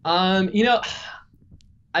 I'd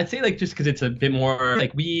say like just because it's a bit more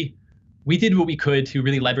like we did what we could to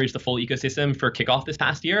really leverage the full ecosystem for kickoff this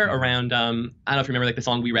past year around I don't know if you remember like the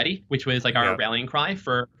song "We Ready," which was like our rallying cry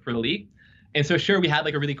for the league. And so sure, we had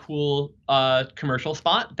like a really cool commercial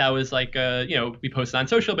spot that was like we posted on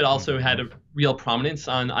social, but also had a real prominence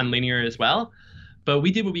on linear as well. But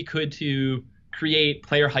we did what we could to create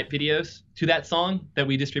player hype videos to that song that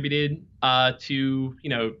we distributed to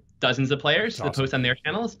dozens of players to post on their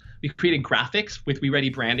channels. We created graphics with We Ready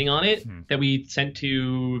branding on it that we sent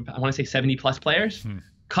to, I want to say 70 plus players.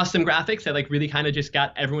 Custom graphics that like really kind of just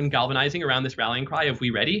got everyone galvanizing around this rallying cry of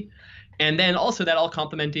We Ready. And then also that all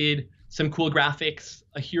complemented some cool graphics,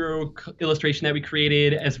 a hero illustration that we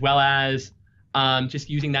created, as well as just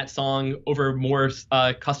using that song over more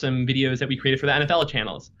custom videos that we created for the NFL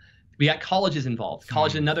channels. We got colleges involved.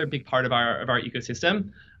 College is another big part of our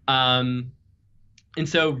ecosystem. And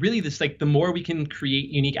so really this like the more we can create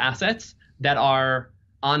unique assets that are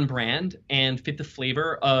on brand and fit the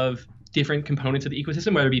flavor of different components of the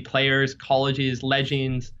ecosystem, whether it be players, colleges,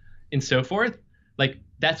 legends, and so forth, like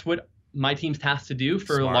that's what my team's tasked to do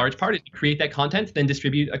for a large part, is to create that content, then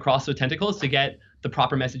distribute across the tentacles to get the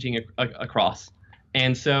proper messaging across.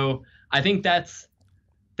 And so I think that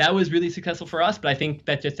was really successful for us, but I think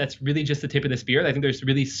that's really just the tip of the spear. I think there's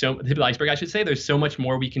really the tip of the iceberg, I should say. There's so much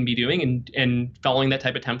more we can be doing and following that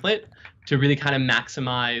type of template to really kind of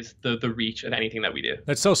maximize the reach of anything that we do.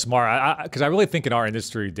 That's so smart. Because I really think in our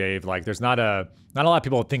industry, Dave, like there's not a lot of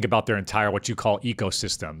people think about their entire what you call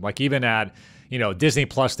ecosystem. Like even at Disney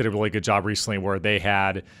Plus did a really good job recently where they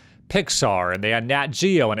had Pixar and they had Nat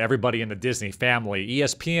Geo and everybody in the Disney family,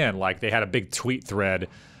 ESPN, like they had a big tweet thread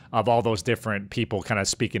of all those different people kind of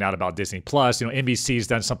speaking out about Disney Plus. NBC's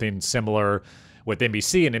done something similar with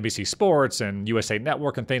NBC and NBC Sports and USA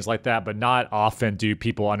Network and things like that, but not often do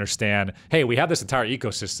people understand, hey, we have this entire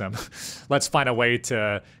ecosystem. Let's find a way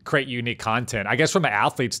to create unique content. I guess from an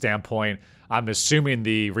athlete standpoint, I'm assuming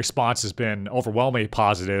the response has been overwhelmingly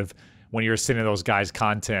positive when you're sending those guys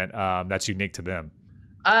content that's unique to them.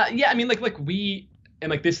 Yeah, I mean,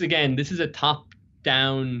 this is a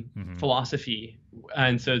top-down philosophy.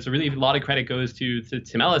 And so it's a lot of credit goes to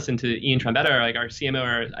Tim Ellis and to Ian Trombetta, like our CMO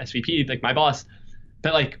or SVP, like my boss.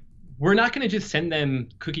 But like, we're not going to just send them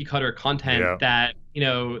cookie cutter content that,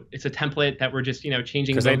 it's a template that we're just,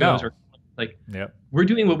 changing logos or like, we're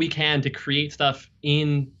doing what we can to create stuff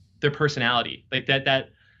in their personality. Like that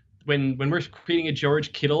when we're creating a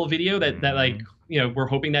George Kittle video that like, we're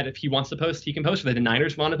hoping that if he wants to post, he can post, or that the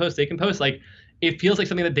Niners want to post, they can post. Like, it feels like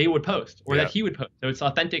something that they would post or that he would post. So it's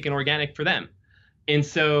authentic and organic for them. And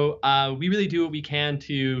so we really do what we can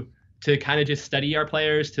to kind of just study our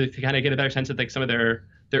players, to kind of get a better sense of like some of their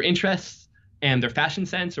interests and their fashion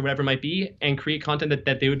sense or whatever it might be, and create content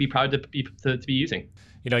that they would be proud to be using.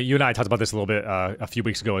 You and I talked about this a little bit a few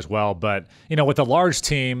weeks ago as well, but with a large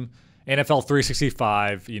team, NFL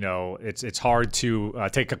 365, it's hard to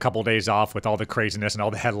take a couple days off with all the craziness and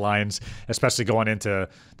all the headlines, especially going into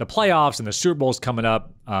the playoffs and the Super Bowl's coming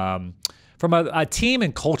up. From a team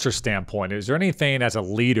and culture standpoint, is there anything as a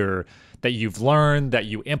leader that you've learned, that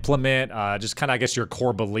you implement, just kind of, I guess, your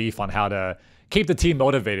core belief on how to keep the team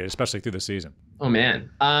motivated, especially through the season? Oh, man.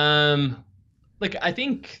 I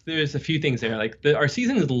think there's a few things there. Like our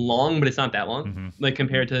season is long, but it's not that long, like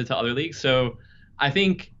compared to other leagues. So I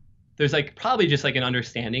think there's like probably just like an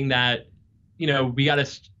understanding that, we got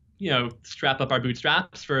to, strap up our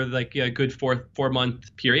bootstraps for like a good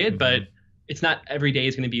four-month period, but it's not every day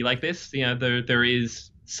is going to be like this. There is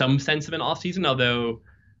some sense of an off season, although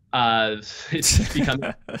it's become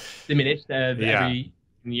diminished every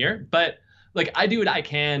year. But like I do what I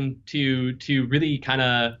can to really kind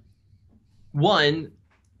of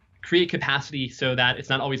create capacity so that it's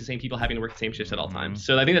not always the same people having to work the same shifts at all times.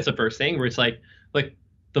 So I think that's the first thing, where it's like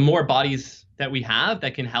the more bodies that we have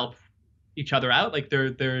that can help each other out, like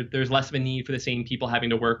there's less of a need for the same people having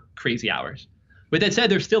to work crazy hours. With that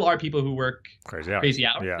said, there still are people who work crazy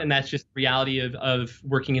hours, and that's just the reality of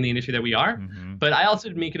working in the industry that we are. But I also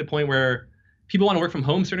make it a point where people want to work from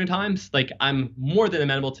home certain times. Like I'm more than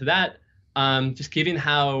amenable to that, just given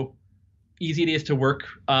how easy it is to work,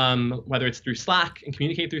 whether it's through Slack and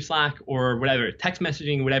communicate through Slack or whatever, text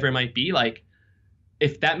messaging, whatever it might be. Like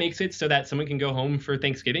if that makes it so that someone can go home for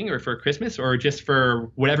Thanksgiving or for Christmas or just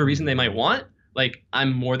for whatever reason they might want, like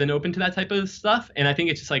I'm more than open to that type of stuff. And I think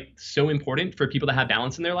it's just like so important for people to have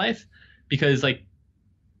balance in their life, because like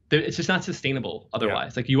it's just not sustainable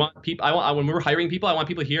otherwise. Like you want people, when we're hiring people, I want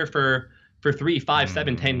people here for 3, 5,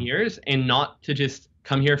 7, 10 years, and not to just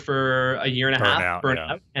come here for a year and a half, burn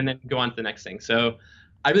out, and then go on to the next thing. So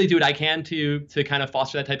I really do what I can to kind of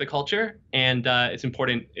foster that type of culture. And it's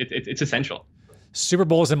important. It's essential. Super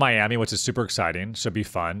Bowl is in Miami, which is super exciting. Should be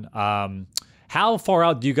fun. How far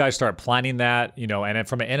out do you guys start planning that? You know, and then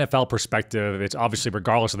from an NFL perspective, it's obviously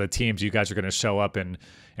regardless of the teams, you guys are going to show up and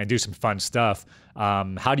do some fun stuff.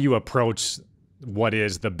 How do you approach what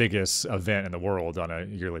is the biggest event in the world on a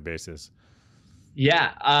yearly basis?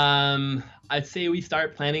 Yeah, I'd say we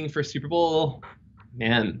start planning for Super Bowl,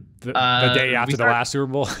 man. The day after the last Super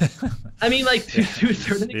Bowl? I mean, like, to a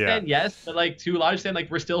certain extent, yes. But, like, to a large extent, like,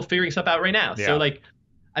 we're still figuring stuff out right now. Yeah. So, like,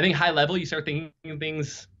 I think high level, you start thinking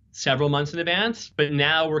things several months in advance. But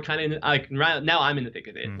now we're kind of, like, now I'm in the thick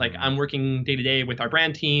of it. Mm-hmm. Like, I'm working day to day with our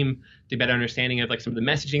brand team to better understanding of, like, some of the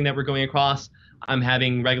messaging that we're going across. I'm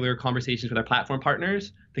having regular conversations with our platform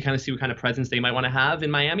partners to kind of see what kind of presence they might want to have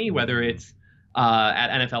in Miami, whether it's at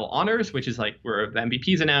NFL Honors, which is like where the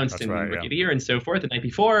MVP's announced and Rookie of the Year and so forth the night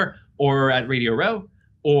before, or at Radio Row,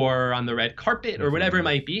 or on the red carpet, or whatever it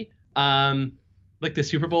might be. Like the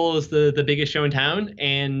Super Bowl is the biggest show in town,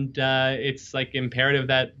 and it's like imperative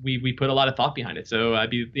that we put a lot of thought behind it. So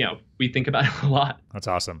we think about it a lot. That's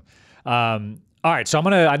awesome. All right, so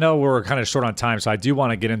I know we're kind of short on time, so I do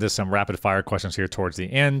want to get into some rapid fire questions here towards the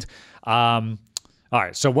end. All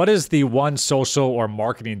right, so what is the one social or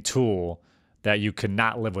marketing tool that you could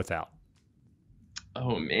not live without?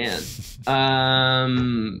 Oh man.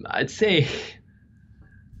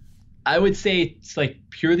 I would say it's like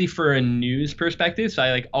purely for a news perspective. So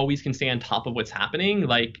I like always can stay on top of what's happening.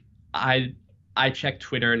 Like I check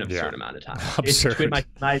Twitter an absurd amount of time. Absurd.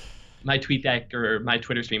 My tweet deck or my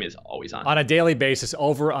Twitter stream is always on. On a daily basis,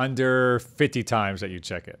 over under 50 times that you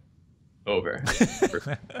check it. Over.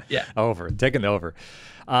 Yeah. Over. Taking the over.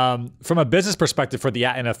 From a business perspective for the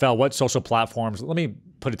NFL, what social platforms, let me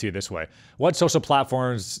put it to you this way. What social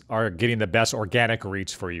platforms are getting the best organic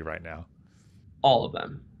reach for you right now? All of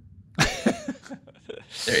them.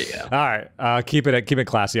 There you go. All right. Keep it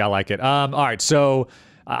classy. I like it. All right. So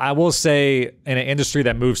I will say in an industry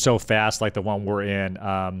that moves so fast like the one we're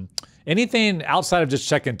in, anything outside of just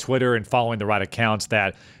checking Twitter and following the right accounts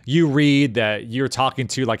that you read, that you're talking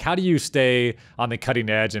to, like how do you stay on the cutting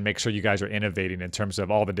edge and make sure you guys are innovating in terms of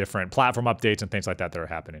all the different platform updates and things like that are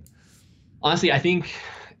happening? Honestly, I think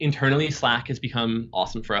internally Slack has become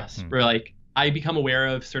awesome for us. We're like, I become aware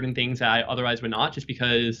of certain things that I otherwise would not, just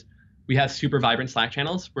because we have super vibrant Slack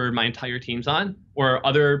channels where my entire team's on, or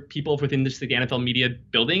other people within just the NFL media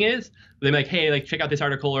building is. They're like, hey, like check out this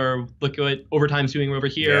article, or look at what Overtime's doing over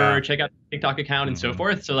here, or check out the TikTok account and so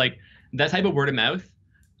forth. So like that type of word of mouth,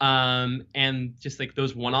 and just like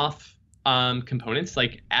those one-off components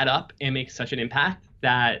like add up and make such an impact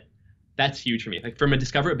that's huge for me. Like from a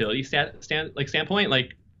discoverability standpoint,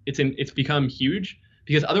 like it's become huge,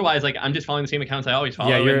 because otherwise like I'm just following the same accounts I always follow.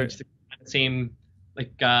 Yeah, you're and just the same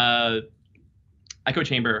like echo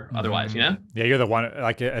chamber otherwise, you know? Yeah, you're the one,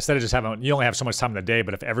 like instead of just having, you only have so much time in the day,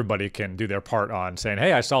 but if everybody can do their part on saying,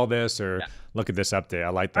 hey, I saw this, or look at this update, I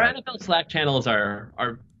like that. Our NFL Slack channels are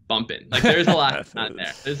bumping. Like there's a lot out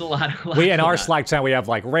there. There's a lot. We in our Slack channel, we have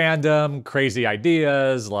like random crazy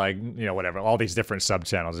ideas, like, you know, whatever, all these different sub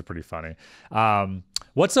channels are pretty funny.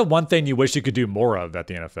 What's the one thing you wish you could do more of at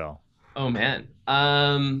the NFL? Oh man.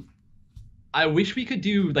 I wish we could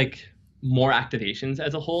do like more activations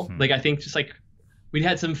as a whole. Like I think just like we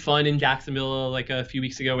had some fun in Jacksonville like a few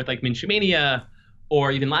weeks ago with like Minshew Mania,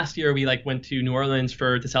 or even last year we like went to New Orleans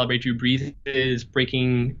to celebrate Drew Brees'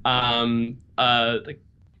 breaking like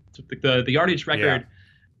the yardage record.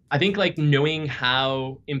 I think like knowing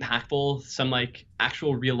how impactful some like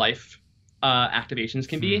actual real life activations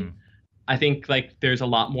can be, I think like there's a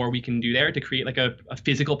lot more we can do there to create like a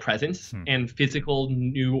physical presence and physical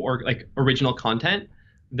new or like original content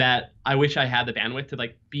that I wish I had the bandwidth to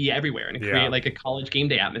like be everywhere and create like a college game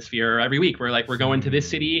day atmosphere every week where like we're going to this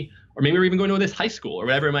city, or maybe we're even going to this high school or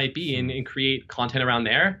whatever it might be, and create content around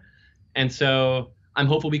there. And so I'm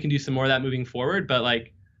hopeful we can do some more of that moving forward. But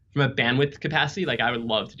like from a bandwidth capacity, like I would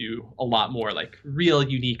love to do a lot more like real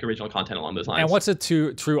unique original content along those lines. And what's the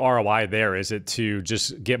true ROI there? Is it to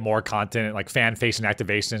just get more content, like fan-facing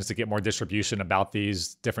activations, to get more distribution about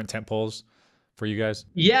these different tentpoles for you guys?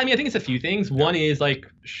 Yeah, I mean, I think it's a few things. One is like,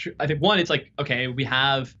 I think one, it's like, okay, we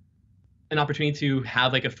have an opportunity to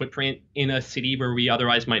have like a footprint in a city where we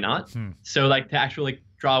otherwise might not. So like to actually like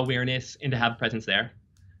draw awareness and to have presence there.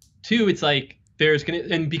 Two, it's like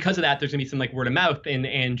and because of that, there's gonna be some like word of mouth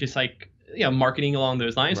and just like, you know, marketing along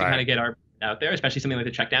those lines to kind of get our out there, especially something like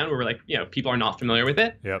the check down where we're like, you know, people are not familiar with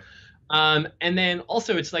it. And then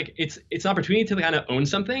also it's like it's an opportunity to kind of own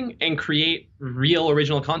something and create real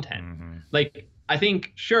original content. Like I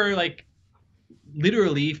think like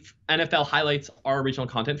literally NFL highlights are original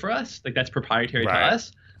content for us. Like that's proprietary to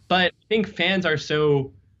us. But I think fans are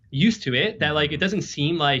so used to it that like it doesn't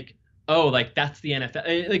seem like oh, like that's the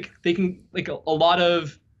NFL. Like they can, like a lot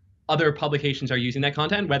of other publications are using that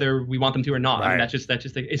content, whether we want them to or not. I mean, Right. that's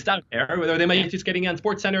just like, it's out there. Whether they might be just getting it on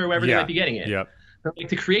Sports Center or wherever they Yeah. might be getting it. Yep. But like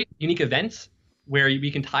to create unique events where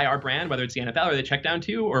we can tie our brand, whether it's the NFL or the check down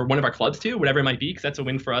to, or one of our clubs to, whatever it might be, because that's a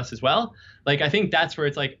win for us as well. Like I think that's where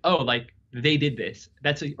it's like, oh, like they did this.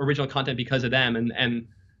 That's original content because of them, and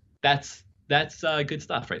that's good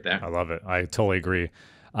stuff right there. I love it. I totally agree.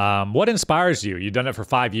 What inspires you? You've done it for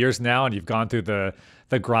 5 years now, and you've gone through the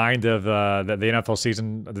grind of the NFL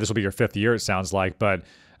season. This will be your 5th year, it sounds like. But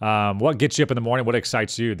what gets you up in the morning? What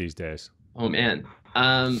excites you these days? Oh man,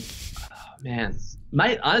 man,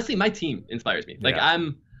 honestly, my team inspires me. Like Yeah.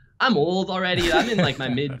 I'm old already. I'm in like my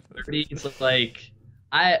mid 30s. Like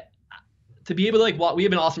to be able to like walk. We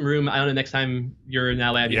have an awesome room. I don't know. Next time you're in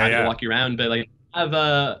LA, I'd be happy to walk you around. But like I have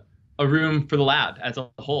a room for the lab as a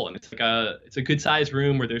whole, and it's like it's a good sized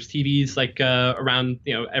room where there's TVs like around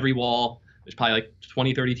every wall. There's probably like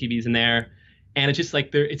 20, 30 TVs in there, and it's just like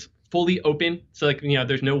it's fully open. So like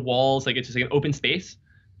there's no walls. Like it's just like an open space,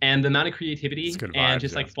 and the amount of creativity and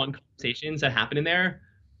just like fun conversations that happen in there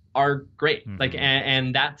are great. Mm-hmm. Like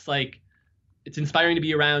and that's like it's inspiring to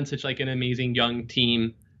be around such like an amazing young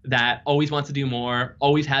team that always wants to do more,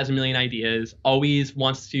 always has a million ideas, always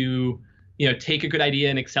wants to take a good idea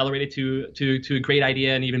and accelerate it to a great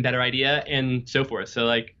idea, an even better idea, and so forth. So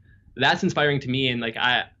like that's inspiring to me, and like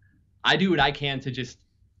I do what I can to just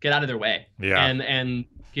get out of their way, and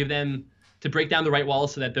give them to break down the right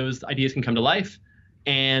walls so that those ideas can come to life,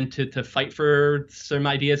 and to fight for some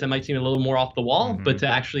ideas that might seem a little more off the wall, but to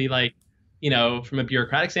actually like from a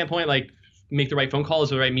bureaucratic standpoint, like make the right phone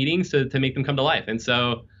calls or the right meetings to make them come to life. And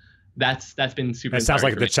so that's been super. It sounds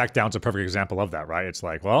like the check down's a perfect example of that, right? It's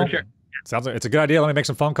like, well, sure. Sounds like it's a good idea. Let me make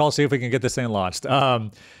some phone calls, see if we can get this thing launched.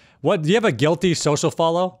 What do you have a guilty social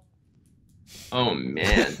follow? Oh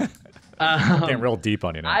man, getting real deep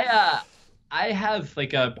on you now. I have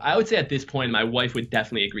like I would say at this point, my wife would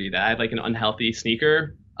definitely agree that I have like an unhealthy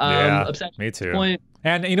sneaker obsession. Me too. Point.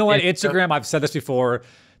 And you know what? Instagram, I've said this before.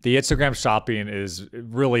 The Instagram shopping is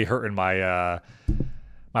really hurting my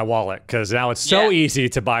my wallet, because now it's so easy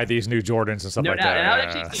to buy these new Jordans and stuff like that. And I would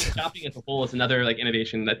actually say shopping as a whole is another like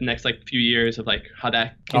innovation that the next like few years of like how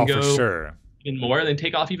that can go for sure. even more and then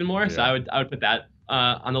take off even more. So I would put that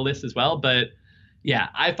on the list as well. But yeah,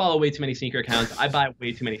 I follow way too many sneaker accounts. I buy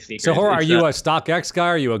way too many sneakers. So are you a StockX guy?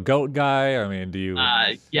 Are you a GOAT guy? I mean, do you?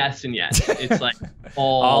 Yes and yes. It's like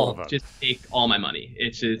all of them. Just take all my money.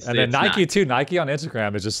 It's just. And then Nike too. Nike on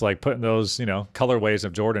Instagram is just like putting those colorways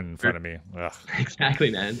of Jordan in front of me. Ugh.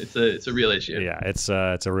 Exactly, man. It's a real issue. Yeah, it's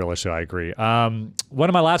a real issue. I agree. One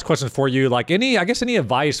of my last questions for you, like any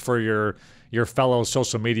advice for your fellow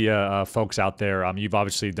social media folks out there? You've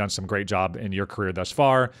obviously done some great job in your career thus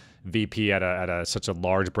far. VP at such a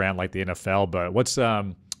large brand like the NFL, but what's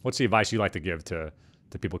the advice you like to give to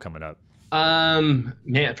people coming up?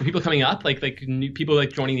 Man, for people coming up, like new people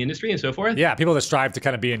like joining the industry and so forth. Yeah, people that strive to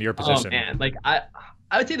kind of be in your position. Oh man, like I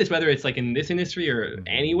would say this, whether it's like in this industry or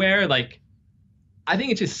anywhere, like I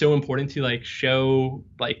think it's just so important to like show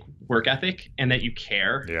like work ethic and that you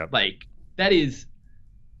care. Yeah. Like that is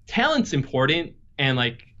talent's important, and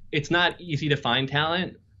like it's not easy to find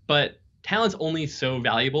talent, but talent's only so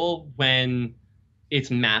valuable when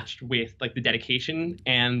it's matched with like the dedication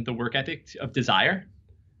and the work ethic of desire.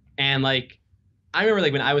 And like I remember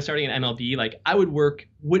like when I was starting in MLB, like I would work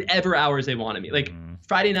whatever hours they wanted me. Like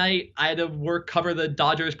Friday night, I had to cover the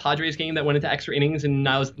Dodgers-Padres game that went into extra innings, and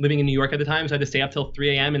I was living in New York at the time, so I had to stay up till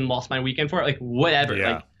 3 a.m. and lost my weekend for it. Like whatever.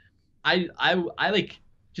 Yeah. Like I like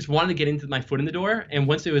just wanted to get into my foot in the door, and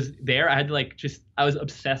once it was there, I had to like I was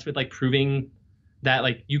obsessed with like proving that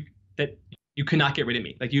like you could not get rid of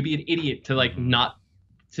me. Like you'd be an idiot to like not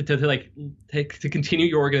to continue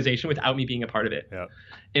your organization without me being a part of it. Yeah.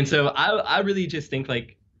 And so I really just think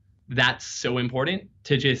like that's so important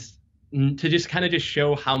to just kind of just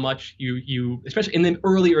show how much you especially in the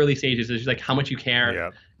early stages is just like how much you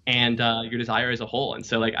care and your desire as a whole. And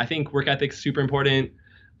so like I think work ethic's super important.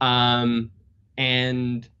 And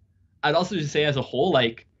I'd also just say as a whole,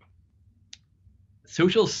 like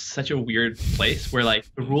social is such a weird place where like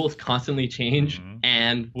the rules constantly change,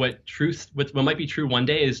 and what might be true one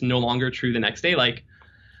day is no longer true the next day. Like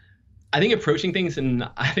I think approaching things, and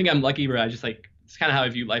I think I'm lucky where I just like it's kind of how I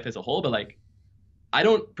view life as a whole, but like I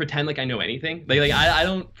don't pretend like I know anything. Like I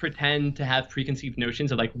don't pretend to have preconceived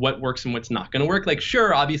notions of like what works and what's not going to work. Like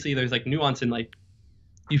sure, obviously there's like nuance, and like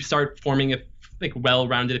you start forming like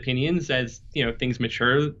well-rounded opinions as things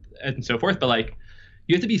mature and so forth, but like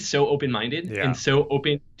you have to be so open-minded and so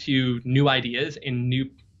open to new ideas and new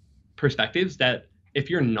perspectives that if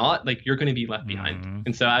you're not, like, you're going to be left behind. Mm-hmm.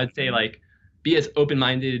 And so I would say, like, be as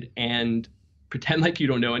open-minded and pretend like you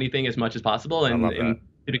don't know anything as much as possible, and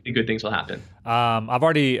typically good things will happen. I've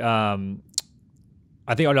already,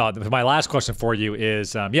 I think, oh no, my last question for you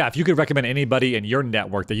is, yeah, if you could recommend anybody in your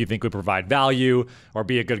network that you think would provide value or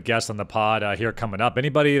be a good guest on the pod here coming up,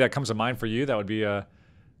 anybody that comes to mind for you that would be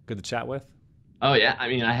good to chat with? Oh yeah, I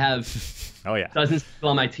mean, I have dozens of people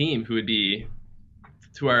on my team who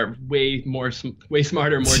are way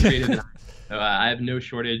smarter, more creative than I am. So I have no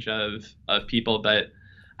shortage of people, but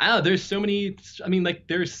I don't know, there's so many, I mean, like,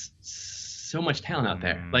 there's so much talent out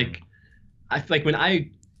there. Like, I feel like when I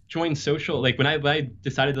joined social, like when I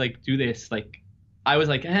decided to, like, do this, like, I was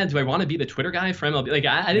like, do I want to be the Twitter guy for MLB? Like,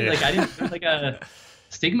 I didn't there's like a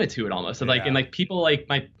stigma to it almost. So, like, and like people, like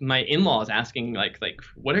my in-laws asking like,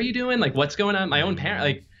 what are you doing? Like, what's going on? My own parent,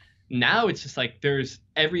 like, now it's just like there's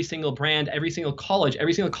every single brand, every single college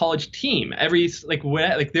team,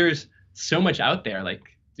 there's so much out there. Like,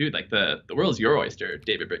 dude, like the world's your oyster,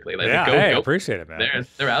 David Brickley. Like, go appreciate it, man.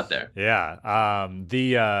 They're out there. Yeah.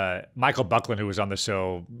 The Michael Buckland, who was on the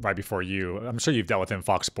show right before you, I'm sure you've dealt with him,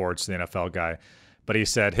 Fox Sports, the NFL guy. But he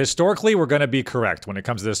said, historically, we're going to be correct when it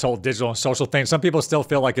comes to this whole digital and social thing. Some people still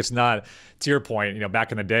feel like it's not, to your point,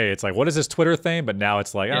 back in the day, it's like, what is this Twitter thing? But now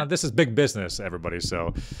it's like, this is big business, everybody.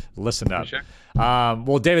 So listen up. Sure.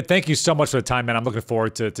 Well, David, thank you so much for the time, man. I'm looking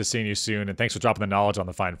forward to seeing you soon. And thanks for dropping the knowledge on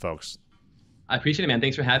the fine folks. I appreciate it, man.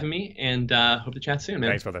 Thanks for having me, and hope to chat soon,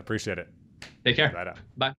 man. Thanks, brother. Appreciate it. Take care. Right up.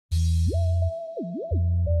 Bye.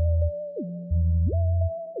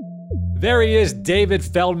 There he is, David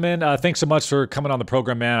Feldman. Thanks so much for coming on the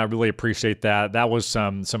program, man. I really appreciate that. That was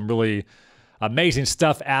some really amazing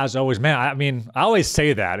stuff, as always. Man, I mean, I always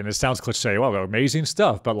say that, and it sounds cliche. Well, amazing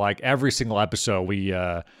stuff, but like every single episode, we,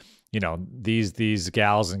 these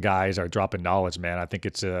gals and guys are dropping knowledge, man. I think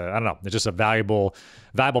it's, I don't know, it's just a valuable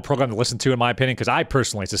program to listen to, in my opinion, because I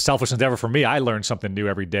personally, it's a selfish endeavor for me. I learn something new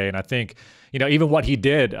every day, and I think, even what he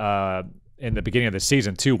did, in the beginning of the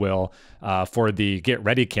season too, Will, for the Get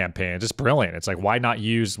Ready campaign. Just brilliant. It's like, why not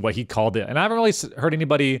use what he called it? And I haven't really heard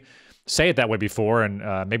anybody say it that way before,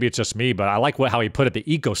 and maybe it's just me, but I like how he put it, the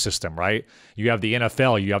ecosystem, right? You have the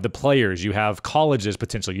NFL, you have the players, you have colleges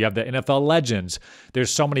potentially, you have the NFL legends. There's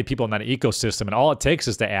so many people in that ecosystem, and all it takes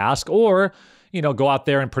is to ask, or go out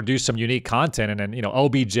there and produce some unique content. And then,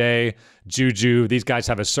 OBJ, Juju, these guys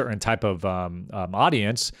have a certain type of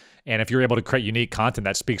audience. And if you're able to create unique content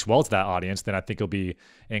that speaks well to that audience, then I think you'll be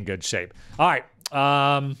in good shape. All right.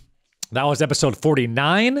 That was episode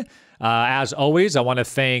 49. As always, I want to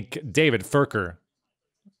thank David Furker.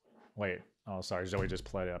 Wait. Oh, sorry. Zoe just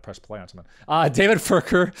pressed play on something. David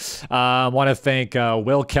Furker. Want to thank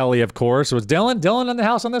Will Kelly, of course. Was Dylan in the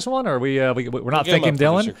house on this one? Or we're not thanking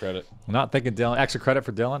Dylan? Credit. We're not thanking Dylan. Extra credit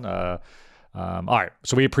for Dylan. All right.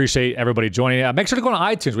 So we appreciate everybody joining. Make sure to go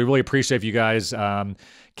on iTunes. We really appreciate if you guys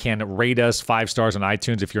can rate us 5 stars on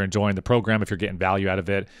iTunes if you're enjoying the program, if you're getting value out of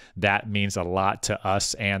it. That means a lot to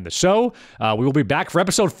us and the show. We will be back for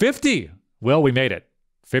episode 50. Well, we made it.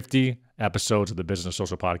 50 episodes of the Business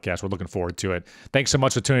Social Podcast. We're looking forward to it. Thanks so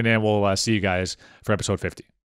much for tuning in. We'll see you guys for episode 50.